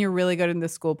like when you're really good in the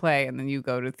school play and then you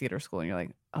go to theater school and you're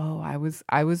like, oh, I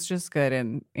was just good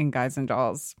in Guys and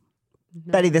Dolls.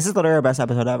 Betty, this is literally our best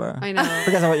episode ever. I know.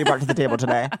 Because of what you brought to the table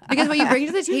today. Because what you bring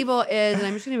to the table is, and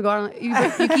I'm just going to go on.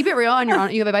 You keep it real, and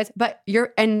you have advice, but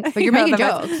you're making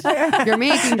jokes. You're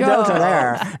making jokes. Jokes are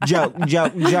there. Joke,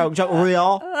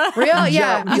 real. Real,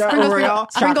 yeah. You Joke, real.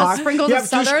 Shot clock. Sprinkles You of have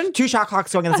Southern. two shot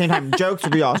clocks going at the same time. Jokes,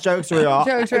 real. Jokes, It's real.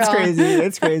 crazy.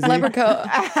 It's crazy. Leopard coat.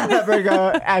 Leopard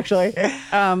coat, actually.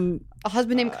 A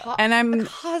husband named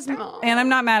Cosmo. And I'm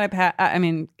not mad at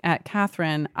at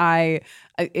Catherine.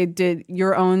 It did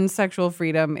your own sexual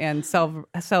freedom and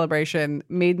celebration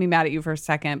made me mad at you for a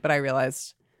second, but I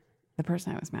realized the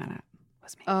person I was mad at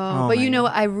was me. Oh But my you know,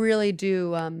 I really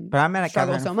do. But I'm mad at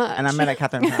struggle Catherine. so much. And I'm mad at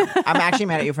Catherine. I'm actually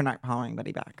mad at you for not calling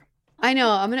Betty back. I know.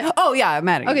 I'm gonna. Oh yeah, I'm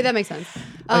mad at you. Okay, that makes sense.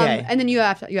 Okay. And then you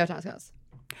have to ask us.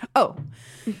 Oh.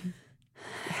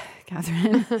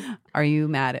 Catherine, are you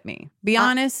mad at me? Be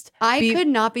honest. I could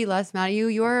not be less mad at you.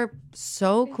 You're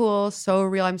so cool, so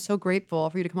real. I'm so grateful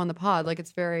for you to come on the pod. Like,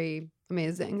 it's very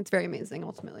amazing. It's very amazing,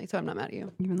 ultimately. So I'm not mad at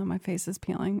you. Even though my face is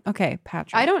peeling. Okay,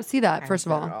 Patrick. I don't see that, first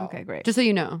of all. Okay, great. Just so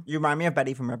you know. You remind me of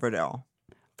Betty from Riverdale.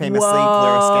 Famously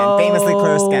clear skin. Famously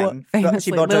clear skin. Famously,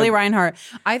 She built Lily a- Reinhart.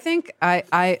 I think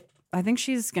I think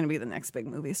she's going to be the next big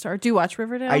movie star. Do you watch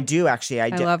Riverdale? I do actually. I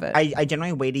love it. I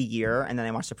generally wait a year and then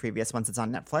I watch the previous once it's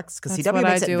on Netflix because That's CW what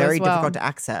makes I it do very as well. difficult to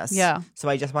access. Yeah. So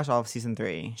I just watched all of season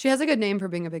 3. She has a good name for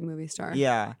being a big movie star.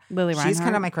 Yeah. Lily She's kind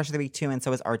Reinhart. of my crush of the week too, and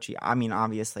so is Archie. I mean,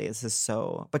 obviously, this is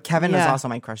so. But Kevin is Yeah. also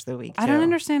my crush of the week. I don't too.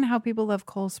 understand how people love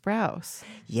Cole Sprouse.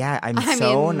 Yeah, I'm I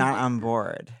so mean- not on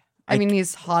board. I mean,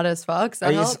 he's hot as fuck. So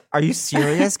Are you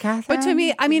serious, Catherine? But to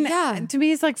me, I mean, Yeah. to me,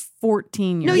 he's like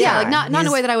 14 years no, old. yeah, Yeah, like not in a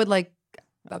he's- way that I would like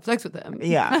have sex with him.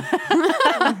 Yeah.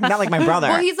 Not like my brother.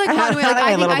 Well, he's like hot in a way. Like, Not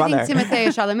my I little think brother. Timothée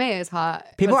Chalamet is hot.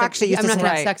 People But, actually used I'm to not say- gonna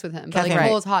have Right. sex with him. But Catherine, like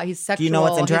Cole is hot. He's sexual. Do you know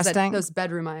what's He has that- interesting? those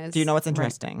bedroom eyes. Do you know what's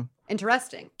interesting?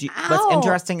 interesting. What's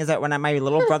interesting is that when my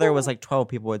little brother was like 12,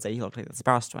 people would say he looked like the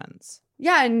Sprouse twins.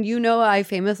 Yeah, and I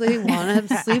famously want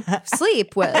to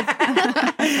sleep with.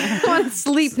 I want to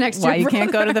sleep next to Why your you can't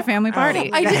brother. go to the family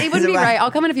party? It wouldn't be right. I'll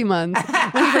come in a few months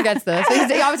when he forgets this.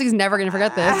 Obviously, he's never going to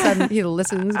forget this. He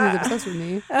listens. He's obsessed with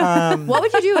me. What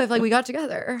would you do if we got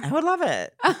together? I would love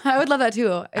it. I would love that too.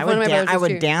 If I one of my brothers I was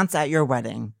would too. dance at your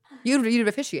wedding. You'd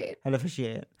officiate. I'd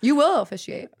officiate. You will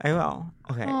officiate. I will.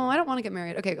 Okay. Oh, I don't want to get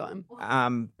married. Okay, go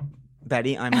on.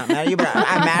 Betty, I'm not mad at you, but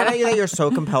I'm mad at you that you're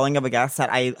so compelling of a guest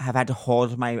that I have had to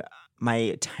hold my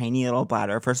tiny little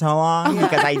bladder for so long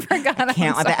because I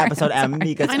can't let the episode end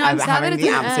because I know, I'm I'm sad that having it the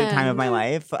didn't absolute time of end. my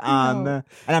life. And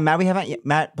I'm mad we haven't yet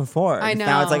met before. I know.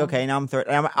 Now it's like, okay, now I'm third.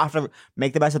 And I have to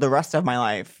make the best of the rest of my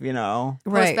life, Post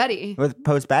Right. Betty. With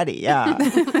post Betty, yeah.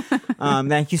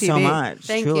 Thank you so TV. much.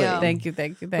 Thank truly. you. Thank you,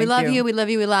 thank you, thank We love you. you. We love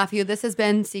you. We laugh you. This has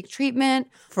been Seek Treatment.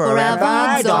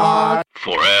 Forever Dog.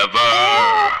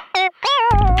 Forever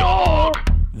Dog.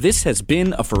 This has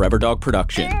been a Forever Dog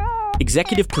production.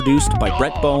 Executive produced by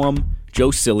Brett Boehm, Joe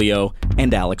Cilio,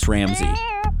 and Alex Ramsey.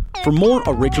 For more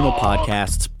original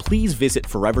podcasts, please visit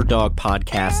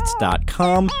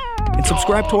foreverdogpodcasts.com and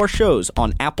subscribe to our shows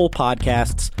on Apple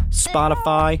Podcasts,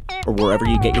 Spotify, or wherever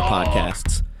you get your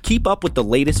podcasts. Keep up with the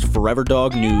latest Forever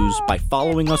Dog news by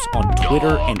following us on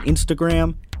Twitter and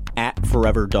Instagram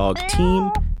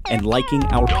 @ForeverDogTeam and liking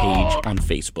our page on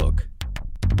Facebook.